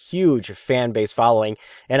such a huge fan base following.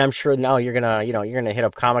 And I'm sure now you're going to, you're going to hit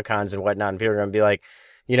up Comic-Cons and whatnot, and people are going to be like,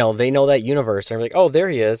 they know that universe. And they're like, oh, there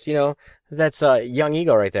he is. That's Young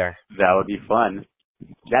Ego right there. That would be fun.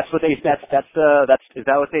 That's what is that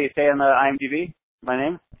what they say on the IMDb? My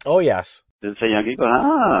name? Oh, yes. Does it say Young Ego?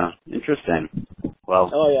 Ah, interesting. Well,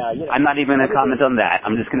 I'm not even going to comment on that.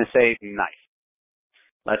 I'm just going to say nice.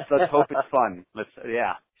 Let's hope it's fun.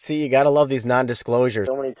 See, you got to love these non-disclosures.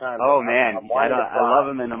 So many times. Oh man, I love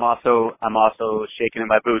them, and I'm also shaking in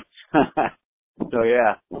my boots. So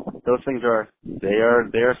yeah, those things they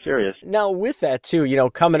are serious. Now with that too,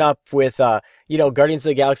 coming up with Guardians of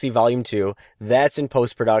the Galaxy Volume 2, that's in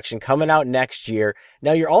post-production, coming out next year.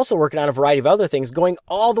 Now you're also working on a variety of other things, going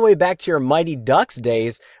all the way back to your Mighty Ducks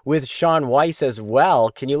days with Shaun Weiss as well.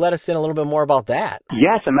 Can you let us in a little bit more about that?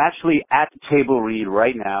 Yes, I'm actually at the table read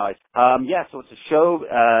right now. So it's a show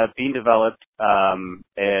being developed.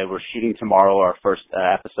 We're shooting tomorrow our first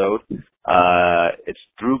episode. It's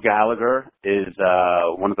Drew Gallagher is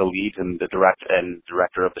one of the leads and the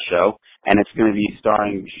director of the show, and it's going to be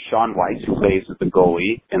starring Shaun Weiss, who plays the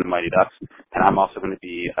goalie in the Mighty Ducks, and I'm also going to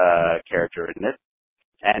be a character in it.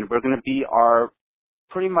 And we're going to be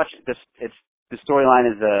pretty much the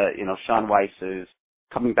storyline is Shaun Weiss is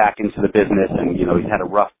coming back into the business, and he's had a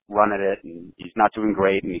rough run at it, and he's not doing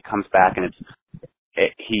great, and he comes back, and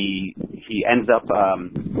he ends up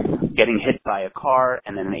getting hit by a car,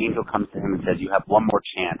 and then an angel comes to him and says, you have one more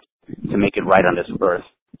chance to make it right on this earth.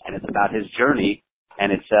 And it's about his journey,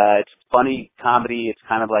 and it's funny comedy. It's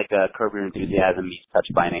kind of like a Curb Your Enthusiasm meets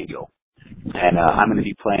Touched by an Angel. And I'm going to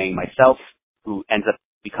be playing myself, who ends up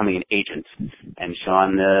becoming an agent, and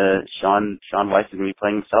Shaun Weiss is going to be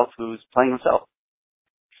playing himself, who's playing himself.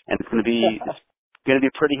 And it's going to be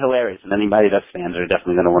pretty hilarious, and any Mighty Ducks fans are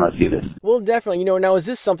definitely going to want to see this. Well, definitely. Now, is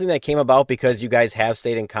this something that came about because you guys have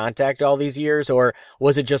stayed in contact all these years, or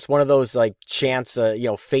was it just one of those, chance,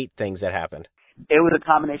 fate things that happened? It was a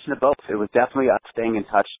combination of both. It was definitely us staying in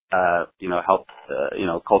touch, helped,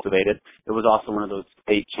 cultivate it. It was also one of those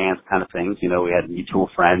fate chance kind of things. We had mutual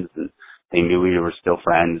friends, and they knew we were still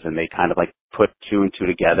friends, and they kind of, put two and two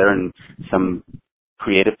together, and some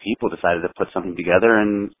creative people decided to put something together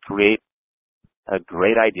and create a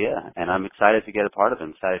great idea, and I'm excited to get a part of it. I'm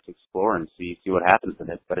excited to explore and see what happens with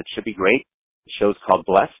it. But it should be great. The show's called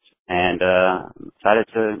Blessed, and I'm excited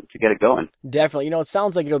to get it going. Definitely. It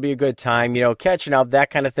sounds like it'll be a good time, catching up, that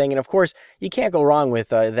kind of thing. And of course, you can't go wrong with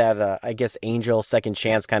that, angel second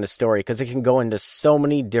chance kind of story, because it can go into so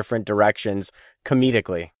many different directions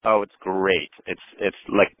comedically. Oh, it's great. It's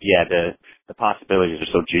like, the possibilities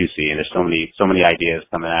are so juicy, and there's so many ideas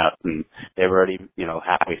coming out, and they're already,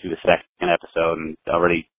 halfway through the second episode and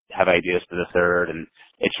already have ideas for the third, and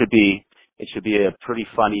it should be a pretty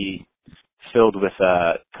funny, filled with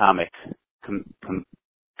comedy.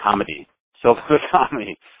 Filled with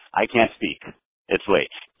comedy. I can't speak. It's late.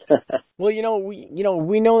 Well,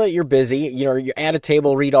 we know that you're busy. You're at a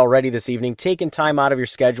table read already this evening, taking time out of your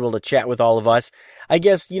schedule to chat with all of us. I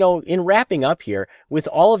guess, in wrapping up here, with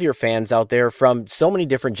all of your fans out there from so many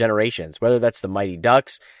different generations, whether that's the Mighty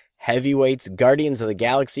Ducks, Heavyweights, Guardians of the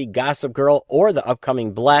Galaxy, Gossip Girl, or the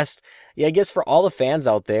upcoming Blessed. I guess for all the fans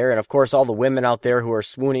out there, and of course all the women out there who are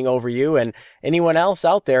swooning over you, and anyone else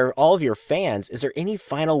out there, all of your fans, is there any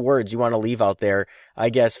final words you want to leave out there, I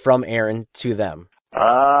guess, from Aaron to them?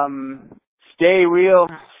 Stay real,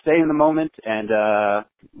 stay in the moment, and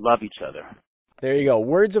love each other. There you go.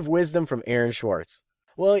 Words of wisdom from Aaron Schwartz.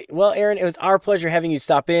 Well, Aaron, it was our pleasure having you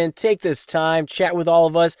stop in, take this time, chat with all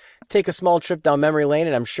of us, take a small trip down memory lane,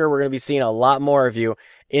 and I'm sure we're going to be seeing a lot more of you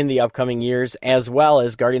in the upcoming years, as well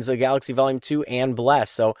as Guardians of the Galaxy Volume 2 and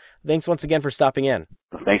Blessed. So thanks once again for stopping in.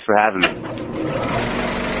 Thanks for having me.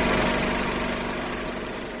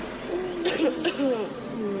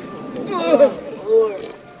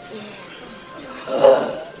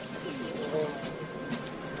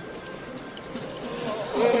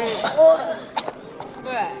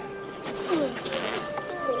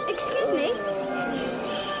 Excuse me.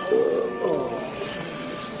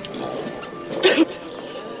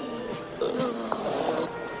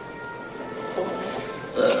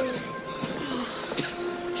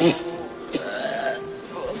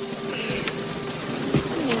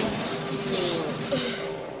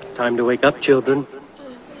 Time to wake up, children.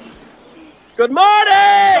 Good morning!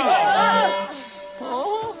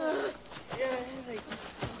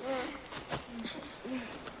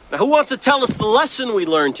 Now, who wants to tell us the lesson we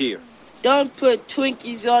learned here? Don't put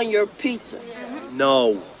Twinkies on your pizza.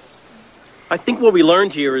 No. I think what we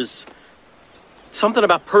learned here is something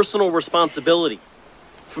about personal responsibility.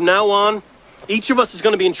 From now on, each of us is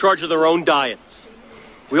going to be in charge of their own diets.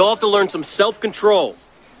 We all have to learn some self-control.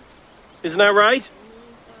 Isn't that right?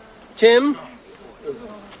 Tim?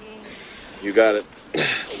 You got it. I'm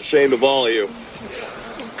ashamed of all of you.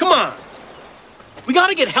 Come on. We got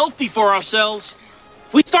to get healthy for ourselves.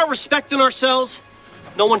 If we start respecting ourselves,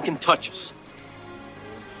 no one can touch us.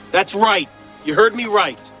 That's right. You heard me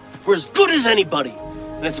right. We're as good as anybody.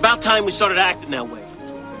 And it's about time we started acting that way.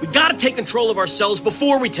 We got to take control of ourselves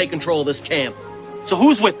before we take control of this camp. So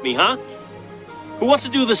who's with me, huh? Who wants to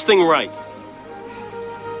do this thing right?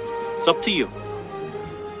 It's up to you.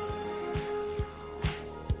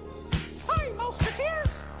 Hi,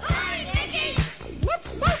 Musketeers. Hi, Nicky.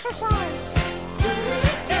 Let's exercise.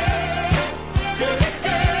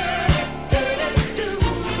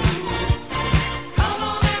 Come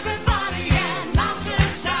on, everybody, and bounce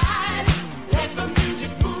inside. Let the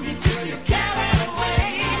music move you till you're carried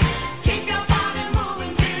away. Keep your body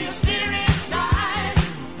moving till your spirits rise.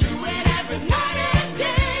 Do it every night and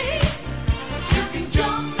day. You can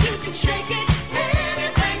jump, you can shake it,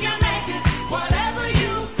 anything you make it. Whatever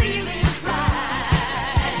you feel is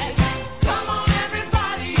right. Come on,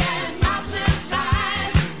 everybody, and bounce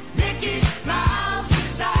inside. Mickey's bounce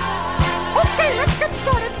inside. Okay, let's get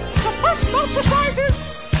started. The first exercise is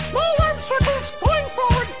small arm circles going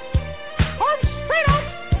forward. Arms straight out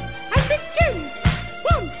and begin.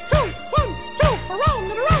 1, 2, 1, 2, around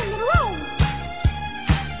and around and around.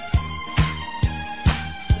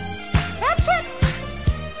 That's it.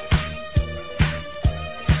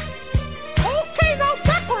 Okay, now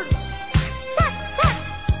backwards. Back, back.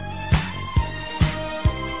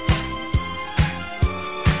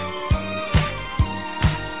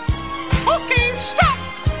 Okay, stop.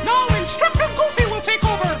 Now Instructor Goofy will take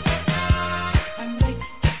over. I'm late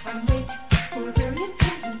for a very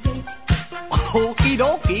important date. Okie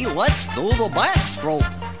dokie, let's do the backstroke.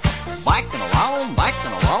 Back and around, back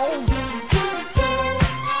and around.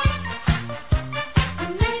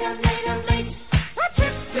 I'm late. That's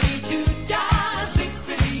it. Zippity-doo-dah,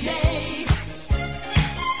 zippity-yay.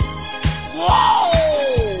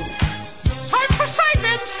 Whoa! Time for side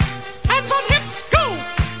bends. Hands on hips, go.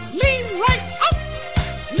 Lean right up.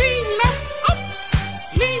 Lean left up.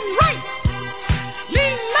 Lean right.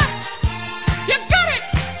 Lean left. You got it.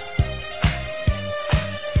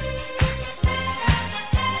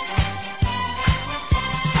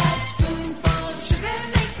 A spoonful of sugar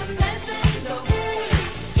makes the medicine go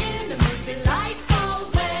in a most delightful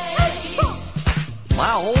way.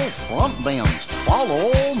 My old front bends,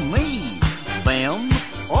 follow me. Bend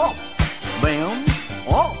up, bend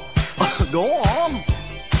up. Go on.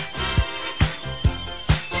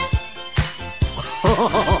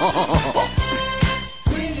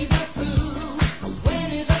 Winnie the Pooh,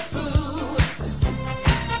 Winnie the Pooh.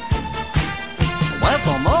 That's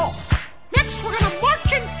enough. Next, we're gonna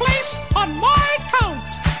march in place on my count.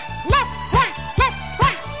 Left, right,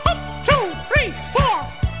 up, 2, 3, 4.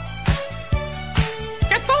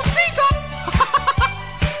 Get those knees up.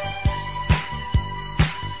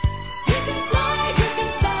 You can fly, you can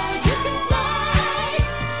fly, you can fly.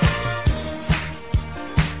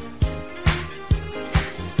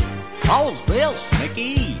 How's this,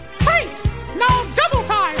 Mickey? Great. Now double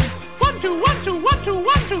time. 1, 2, 1, 2, 1, 2,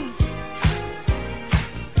 1, 2.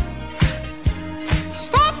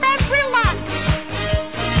 Stop and relax.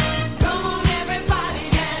 Come on, everybody,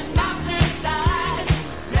 and bounce inside.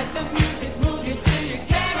 Let the music move you till you're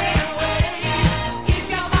carried away. Keep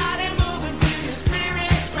your body moving till your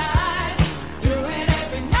spirits rise. Do it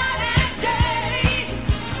every night and day.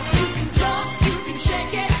 You can jump, you can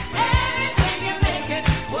shake it, anything you make it.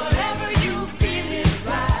 Whatever you feel is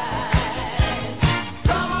right.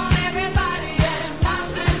 Come on, everybody, and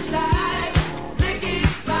bounce inside.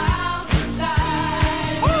 Mickey's bounce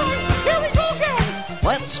inside. All right, here we go again.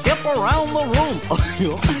 Let's skip around the room.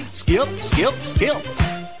 skip, skip, skip.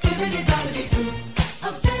 A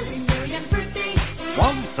very merry and birthday.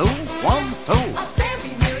 1, 2, 1, 2. A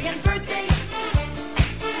very merry and birthday.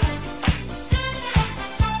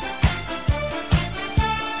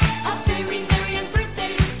 A very merry and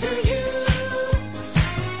birthday to you.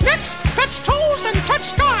 Next, touch toes and touch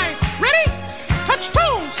sky. Ready? Touch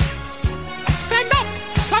toes. Stand up,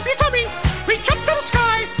 slap your tummy, reach up to the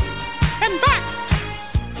sky, and back.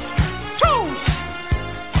 Toes.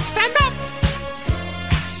 Stand up.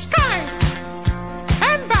 Sky.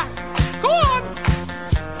 And back. Go on.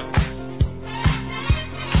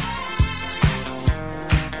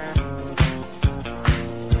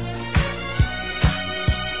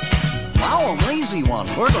 Now an easy one.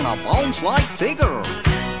 We're gonna bounce like Tigger.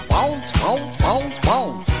 Bounce, bounce, bounce,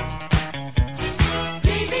 bounce.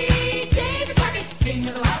 Davy, Davy Crockett, king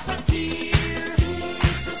of the wild frontier.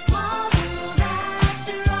 It's a small world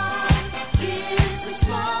after all. It's a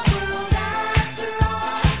small world after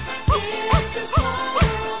all. It's a small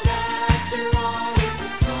world after all. It's a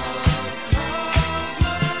small, small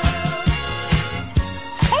world.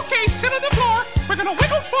 Okay, sit on the floor. We're gonna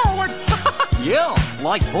wiggle forward. Yeah,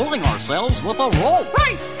 like pulling ourselves with a rope.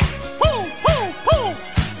 Right. Pull, pull, pull.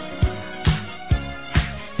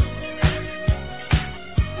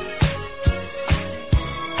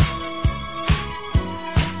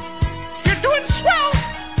 You're doing swell.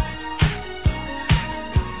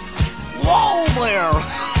 Whoa there!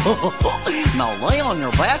 Now lay on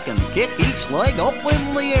your back and kick each leg up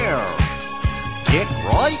in the air. Kick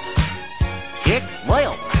right, kick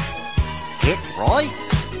left, kick right,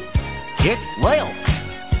 kick left.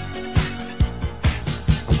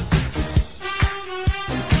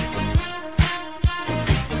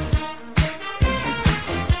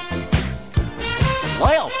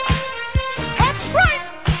 Left. That's right.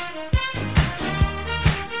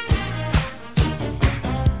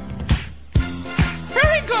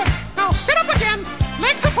 Very good. Now sit up again.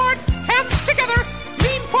 Legs apart, hands together.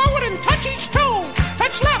 Lean forward and touch each toe.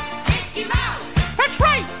 Touch left. Mickey Mouse. Touch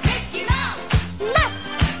right. Mickey Mouse. Left.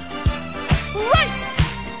 Right.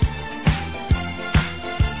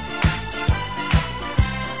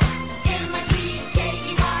 M-I-C-K-E-Y-M-O-U-S-E.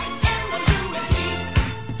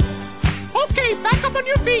 Okay, back up on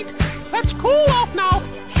your feet. Let's cool off now.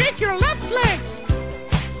 Shake your left leg.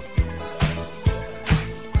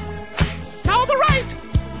 Now the right.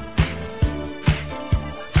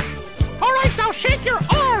 All right, now shake your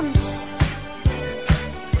arms.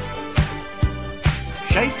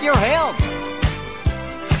 Shake your head.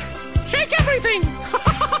 Shake everything.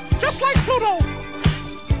 Just like Pluto.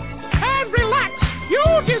 And relax. You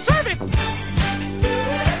deserve it.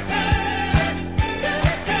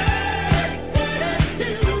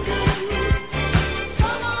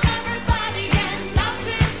 Come on, everybody, and bounce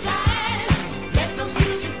inside. Let the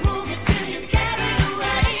music move you till you carry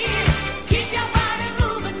away. Keep your body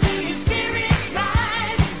moving till your spirits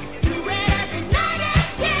rise. Do it every night and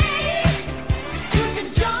day. You can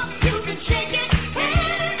jump, you can shake it,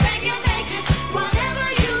 anything you make it. Whatever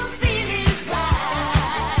you feel is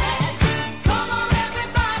right. Come on,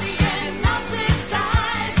 everybody, and bounce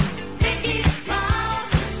inside. Mickey's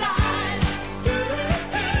Mouse inside.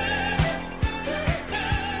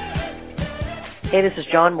 Hey, this is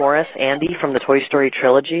John Morris, Andy from the Toy Story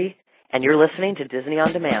trilogy, and you're listening to Disney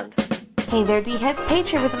On Demand. Hey there, D-Heads. Paige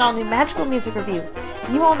here with an all-new magical music review.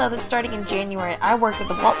 You all know that starting in January, I worked at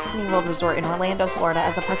the Walt Disney World Resort in Orlando, Florida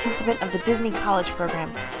as a participant of the Disney College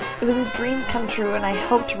Program. It was a dream come true, and I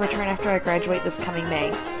hope to return after I graduate this coming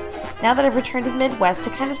May. Now that I've returned to the Midwest to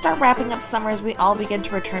kind of start wrapping up summer as we all begin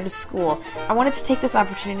to return to school, I wanted to take this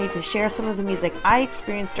opportunity to share some of the music I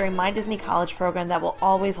experienced during my Disney College Program that will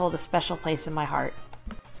always hold a special place in my heart.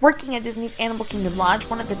 Working at Disney's Animal Kingdom Lodge,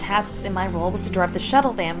 one of the tasks in my role was to drive the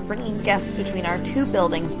shuttle van, bringing guests between our two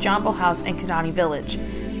buildings, Jambo House and Kidani Village.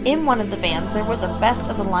 In one of the vans, there was a Best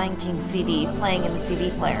of the Lion King CD playing in the CD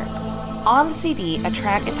player. On the CD, a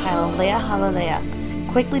track entitled Leia Halalea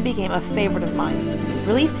quickly became a favorite of mine.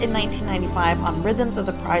 Released in 1995 on Rhythms of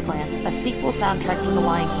the Pride Lands, a sequel soundtrack to The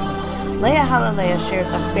Lion King, Leia Halalea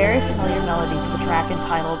shares a very familiar melody to the track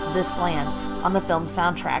entitled This Land on the film's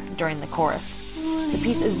soundtrack during the chorus. The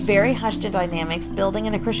piece is very hushed in dynamics, building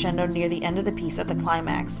in a crescendo near the end of the piece at the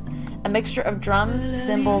climax. A mixture of drums,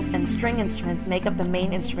 cymbals, and string instruments make up the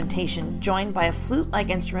main instrumentation, joined by a flute-like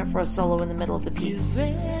instrument for a solo in the middle of the piece.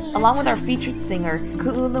 Along with our featured singer,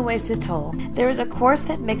 Ku'ulawe Sitol, there is a chorus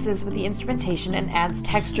that mixes with the instrumentation and adds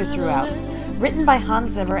texture throughout. Written by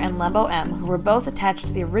Hans Zimmer and Lembo M., who were both attached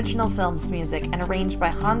to the original film's music, and arranged by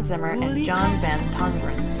Hans Zimmer and John Van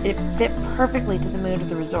Tongeren. It fit perfectly to the mood of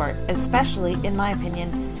the resort, especially, in my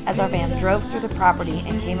opinion, as our van drove through the property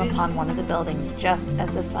and came upon one of the buildings just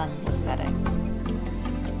as the sun was setting.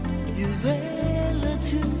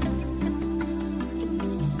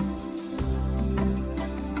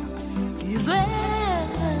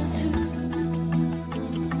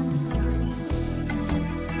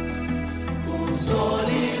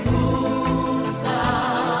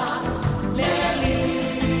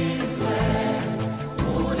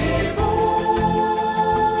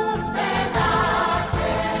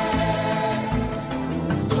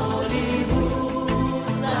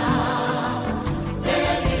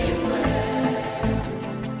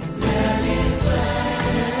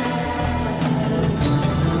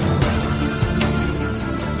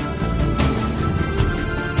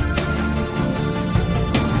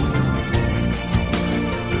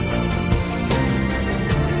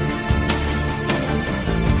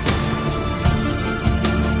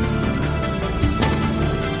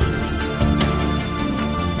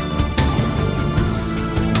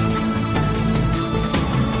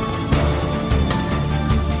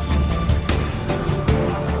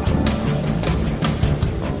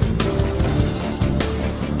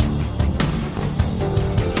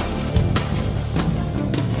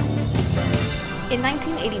 In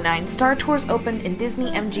 1989, Star Tours opened in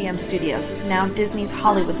Disney MGM Studios, now Disney's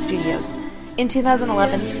Hollywood Studios. In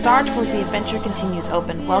 2011, Star Tours The Adventure Continues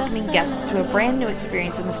opened, welcoming guests to a brand new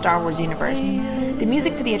experience in the Star Wars universe. The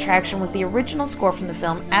music for the attraction was the original score from the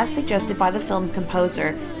film, as suggested by the film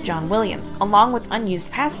composer, John Williams, along with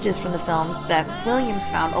unused passages from the films that Williams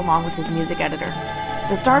found along with his music editor.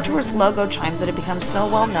 The Star Tours logo chimes that had become so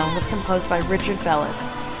well known was composed by Richard Bellis.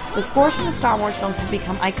 The scores from the Star Wars films have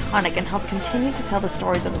become iconic and help continue to tell the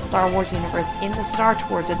stories of the Star Wars universe in the Star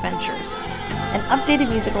Tours adventures. An updated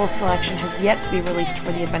musical selection has yet to be released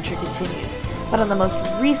for The Adventure Continues, but on the most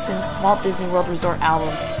recent Walt Disney World Resort album,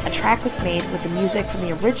 a track was made with the music from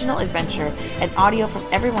the original adventure and audio from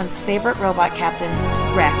everyone's favorite robot captain,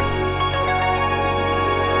 Rex.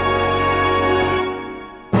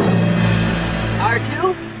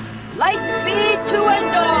 R2, light speed to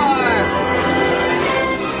Endor!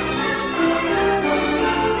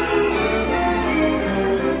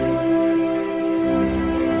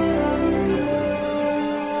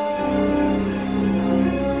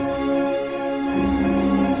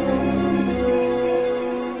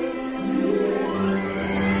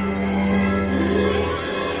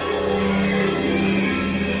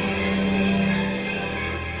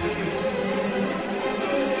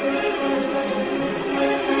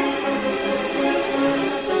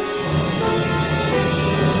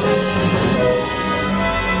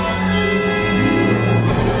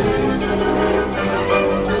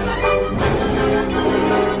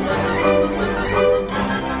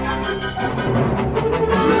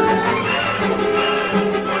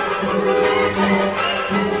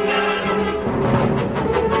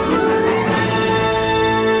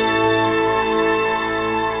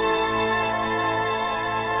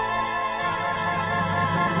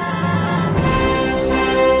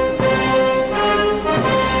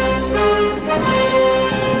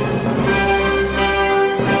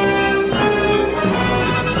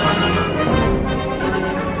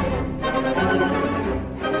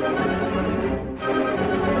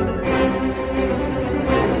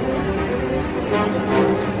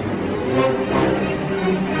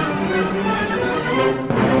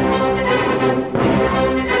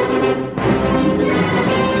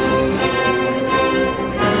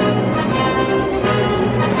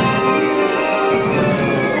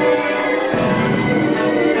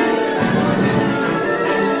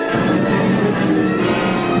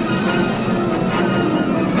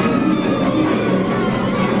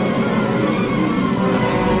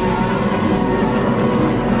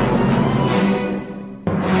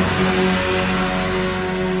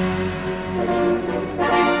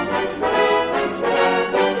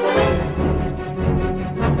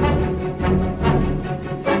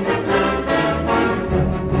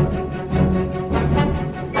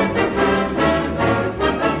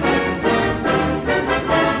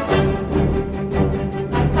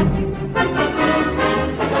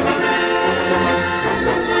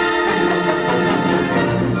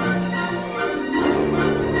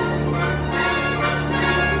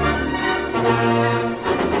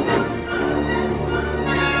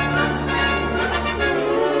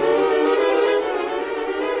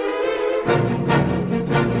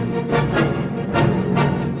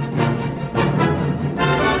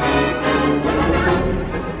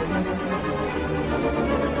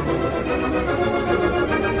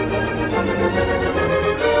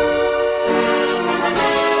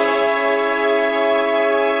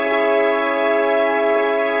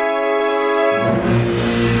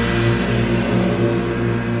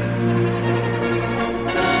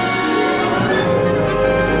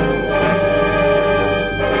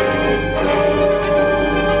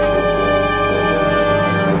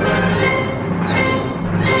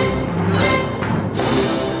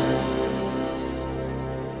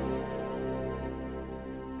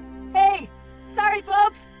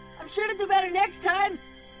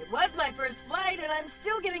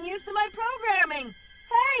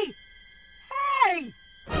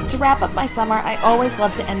 To wrap up my summer, I always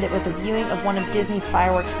love to end it with a viewing of one of Disney's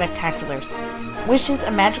fireworks spectaculars. Wishes,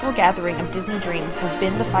 a magical gathering of Disney dreams, has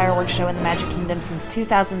been the fireworks show in the Magic Kingdom since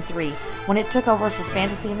 2003, when it took over for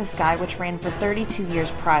Fantasy in the Sky, which ran for 32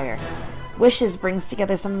 years prior. Wishes brings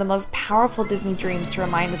together some of the most powerful Disney dreams to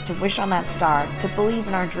remind us to wish on that star, to believe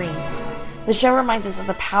in our dreams. The show reminds us of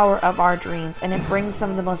the power of our dreams, and it brings some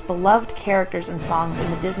of the most beloved characters and songs in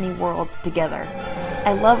the Disney world together.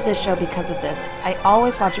 I love this show because of this. I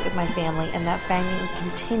always watch it with my family, and that family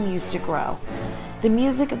continues to grow. The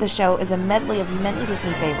music of the show is a medley of many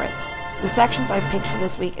Disney favorites. The sections I've picked for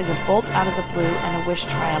this week is A Bolt Out of the Blue and A Wish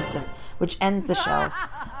Triumphant, which ends the show.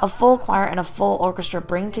 A full choir and a full orchestra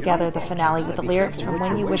bring together the finale with the lyrics from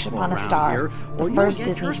When You Wish Upon a Star, the first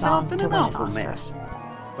Disney song to win an Oscar.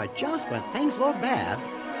 But just when things look bad,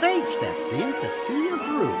 fate steps in to see you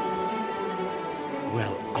through.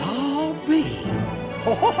 Well, I'll be.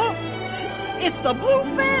 It's the Blue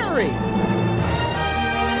Fairy!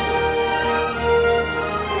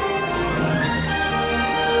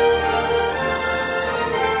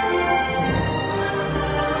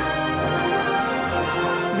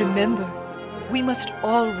 Remember, we must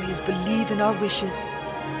always believe in our wishes,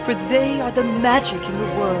 for they are the magic in the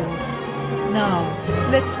world. Now,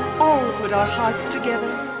 let's all put our hearts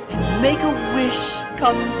together and make a wish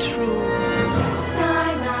come true.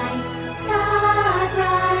 Starlight, star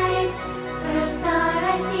bright, first star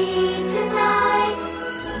I see tonight.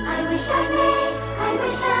 I wish I may, I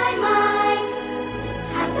wish I might,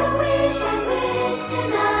 have the wish and wish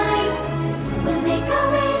tonight. We'll make a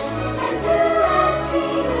wish and do as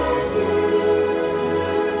dreamers do.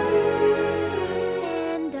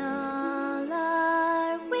 And all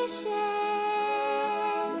our wishes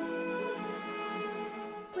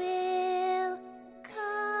will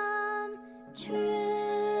come true.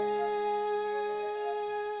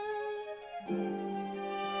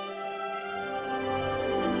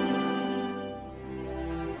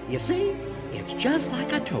 You see, it's just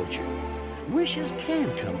like I told you. Wishes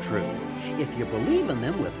can come true if you believe in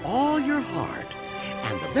them with all your heart.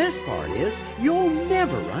 And the best part is, you'll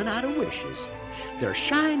never run out of wishes. They're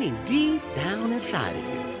shining deep down inside of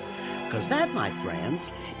you. Because that, my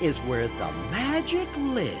friends, is where the magic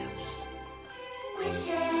lives. Wishes,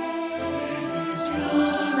 dream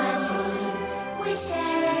a dream. Wishes,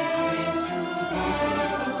 set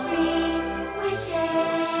free.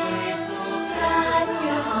 Wishes, trust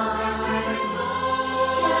your heart.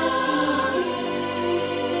 Just believe.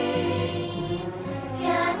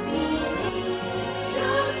 Just believe.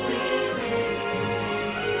 Just believe.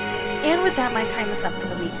 And with that, my time is up for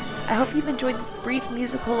the week. I hope you've enjoyed this brief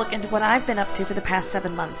musical look into what I've been up to for the past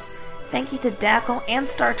 7 months. Thank you to Dackle and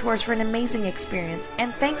Star Tours for an amazing experience,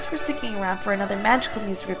 and thanks for sticking around for another magical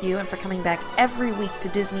music review and for coming back every week to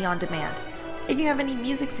Disney On Demand. If you have any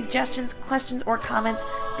music suggestions, questions, or comments,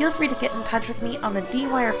 feel free to get in touch with me on the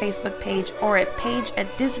DWire Facebook page or at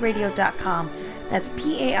page@dizradio.com. That's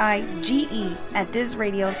PAIGE at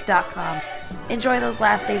dizradio.com. Enjoy those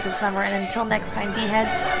last days of summer, and until next time,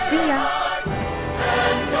 D-Heads, see ya!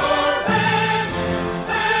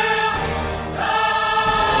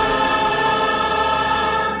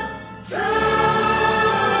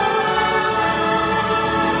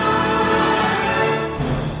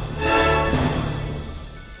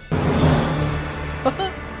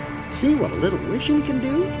 See what a little wishing can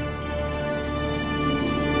do?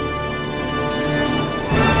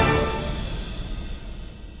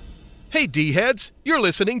 Hey, D-Heads, you're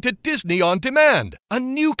listening to Disney On Demand, a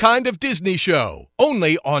new kind of Disney show,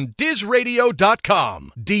 only on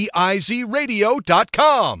DizRadio.com,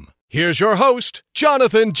 DIZRadio.com. Here's your host,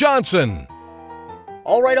 Jonathan Johnson.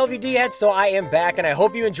 All right, all of you D-Heads, so I am back, and I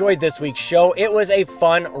hope you enjoyed this week's show. It was a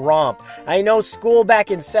fun romp. I know school back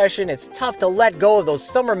in session, it's tough to let go of those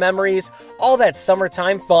summer memories, all that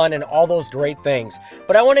summertime fun, and all those great things.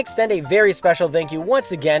 But I want to extend a very special thank you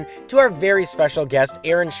once again to our very special guest,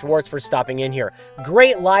 Aaron Schwartz, for stopping in here.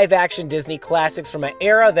 Great live-action Disney classics from an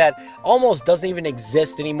era that almost doesn't even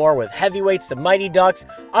exist anymore, with Heavyweights, The Mighty Ducks,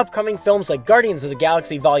 upcoming films like Guardians of the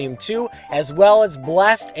Galaxy Volume 2, as well as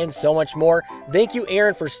Blessed, and so much more. Thank you,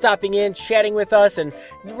 Aaron, for stopping in, chatting with us, and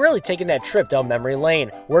really taking that trip down memory lane.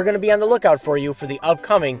 We're going to be on the lookout for you for the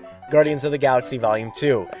upcoming Guardians of the Galaxy Volume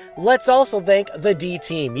 2. Let's also thank the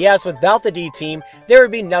D-Team. Yes, without the D-Team, there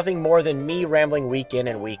would be nothing more than me rambling week in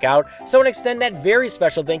and week out. So I want to extend that very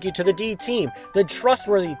special thank you to the D-Team, the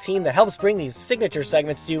trustworthy team that helps bring these signature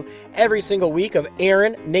segments to you every single week, of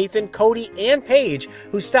Aaron, Nathan, Cody, and Paige,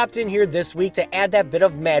 who stopped in here this week to add that bit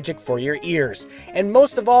of magic for your ears. And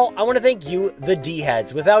most of all, I want to thank you, the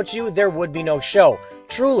D-Heads. Without you, there would be no show.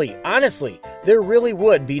 Truly, honestly, there really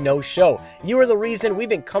would be no show. You are the reason we've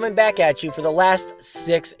been coming back at you for the last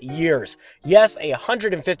 6 years. Yes,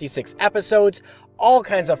 156 episodes, all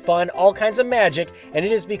kinds of fun, all kinds of magic, and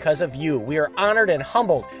it is because of you. We are honored and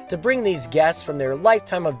humbled to bring these guests from their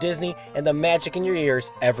lifetime of Disney and the magic in your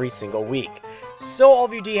ears every single week. So all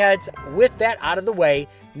of you D-heads, with that out of the way,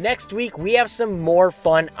 next week we have some more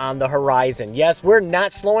fun on the horizon. Yes, we're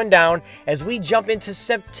not slowing down as we jump into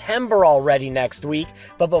September already next week.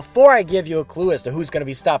 But before I give you a clue as to who's going to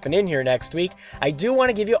be stopping in here next week, I do want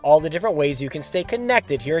to give you all the different ways you can stay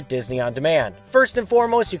connected here at Disney On Demand. First and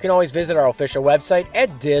foremost, you can always visit our official website at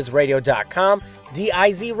dizradio.com,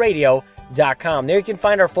 DIZradio.com. There you can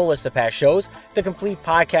find our full list of past shows, the complete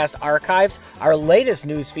podcast archives, our latest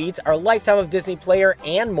news feeds, our Lifetime of Disney player,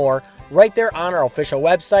 and more, right there on our official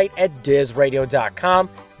website at dizradio.com,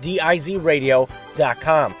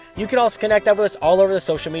 DIZradio.com. You can also connect up with us all over the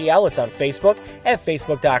social media outlets on Facebook at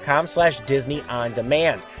facebook.com/Disney On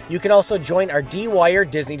Demand. You can also join our D-Wire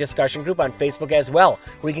Disney discussion group on Facebook as well,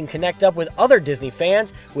 where you can connect up with other Disney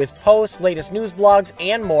fans with posts, latest news blogs,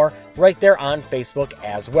 and more right there on Facebook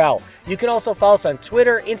as well. You can also follow us on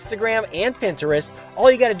Twitter, Instagram, and Pinterest.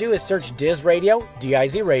 All you got to do is search Diz Radio,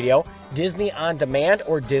 D-I-Z Radio, Disney On Demand,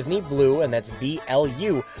 or Disney Blue, and that's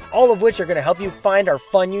BLU, all of which are going to help you find our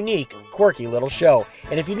fun, unique, quirky little show.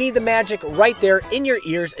 And if you need the magic right there in your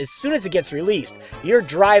ears as soon as it gets released, you're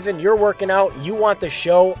driving, you're working out, you want the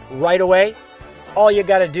show right away, all you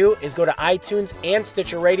got to do is go to iTunes and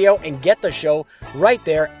Stitcher Radio and get the show right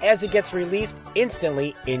there as it gets released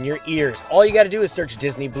instantly in your ears. All you got to do is search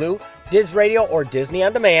Disney Blue, Diz Radio, or Disney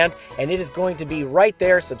On Demand, and it is going to be right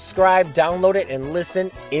there. Subscribe, download it, and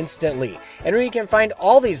listen instantly. And you can find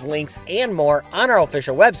all these links and more on our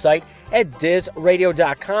official website at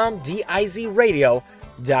dizradio.com,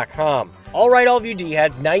 DIZradio.com. All right, all of you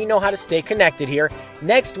D-heads, now you know how to stay connected here.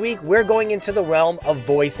 Next week, we're going into the realm of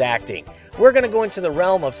voice acting. We're going to go into the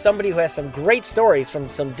realm of somebody who has some great stories from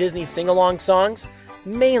some Disney sing-along songs,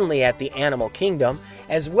 mainly at the Animal Kingdom,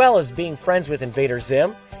 as well as being friends with Invader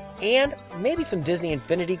Zim, and maybe some Disney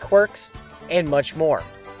Infinity quirks, and much more.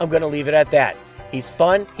 I'm going to leave it at that. He's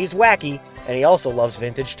fun, he's wacky, and he also loves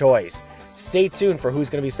vintage toys. Stay tuned for who's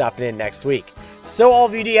going to be stopping in next week. So all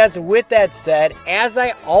of you D-heads, with that said, as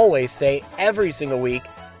I always say every single week,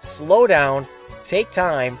 slow down, take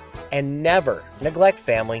time, and never neglect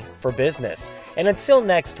family for business. And until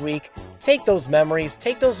next week, take those memories,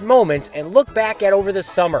 take those moments, and look back at over the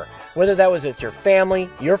summer, whether that was with your family,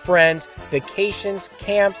 your friends, vacations,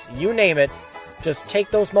 camps, you name it. Just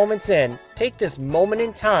take those moments in, take this moment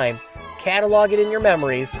in time, catalog it in your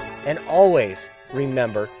memories, and always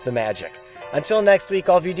remember the magic. Until next week,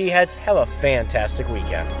 all of you D-heads, have a fantastic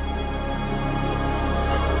weekend.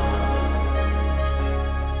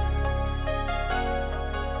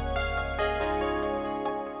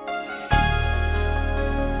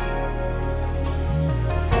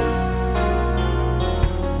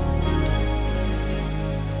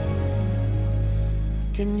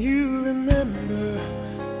 Can you remember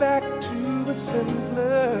back to a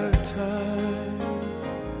simpler time?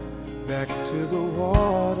 Back to the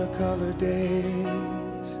watercolor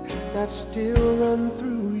days that still run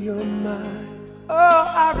through your mind. Oh,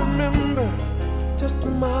 I remember just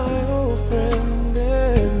my old friend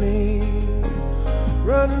and me,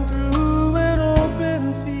 running through an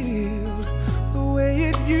open field the way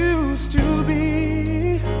it used to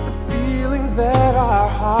be. The feeling that our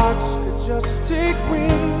hearts could just take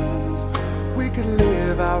wings, we could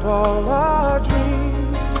live out all our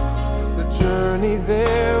dreams. The journey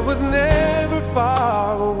there was never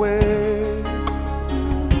far away,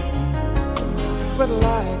 but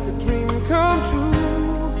like a dream come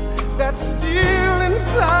true, that's still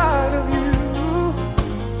inside of you.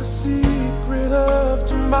 The secret of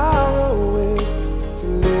tomorrow is to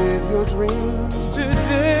live your dreams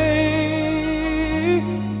today.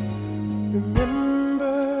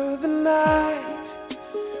 Remember the night,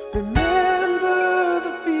 remember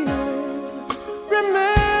the feeling,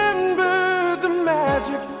 remember the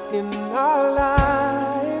magic in our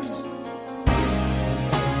lives.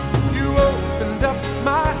 You opened up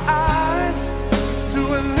my eyes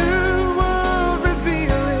to a new world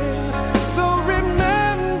revealing. So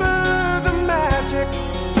remember the magic,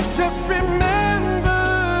 just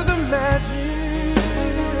remember the magic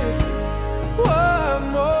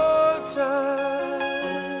one more time.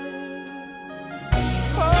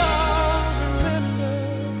 Oh, remember,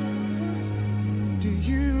 do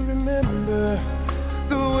you remember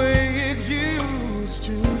the way it used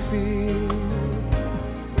to feel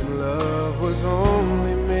when love was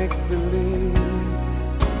only make-believe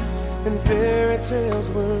and fairy tales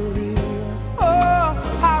were real? Oh,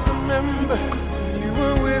 remember you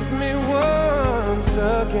were with me once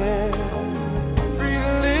again. Free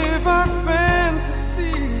to live our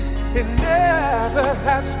fantasies, it never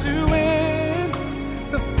has to end.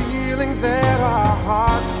 The feeling that our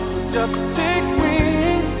hearts would just take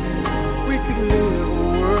wings. We could live a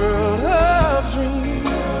world of dreams.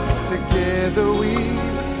 Together we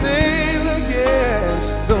would sail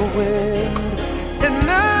against the wind. And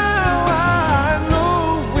now I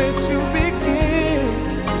know where to begin,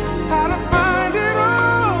 how to find it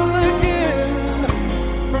all again,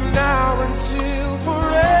 from now until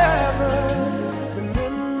forever.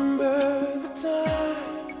 Remember the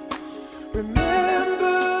time,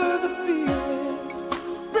 remember the feeling,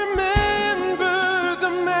 remember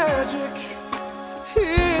the magic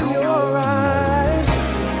in your eyes.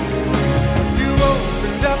 You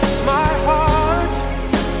opened up my heart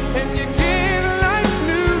and you gave life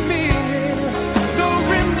new meaning. So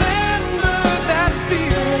remember that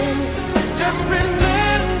feeling, just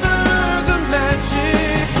remember the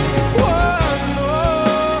magic one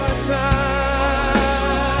more time.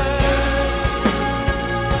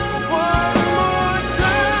 One more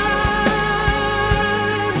time.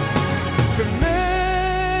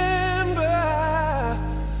 Remember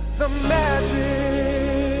the magic.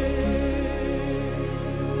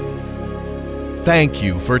 Thank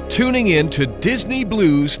you for tuning in to Disney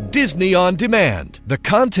Blues Disney on Demand. The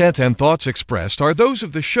content and thoughts expressed are those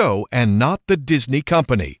of the show and not the Disney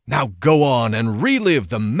Company. Now go on and relive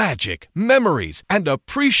the magic, memories, and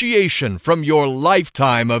appreciation from your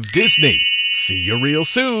lifetime of Disney. See you real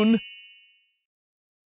soon.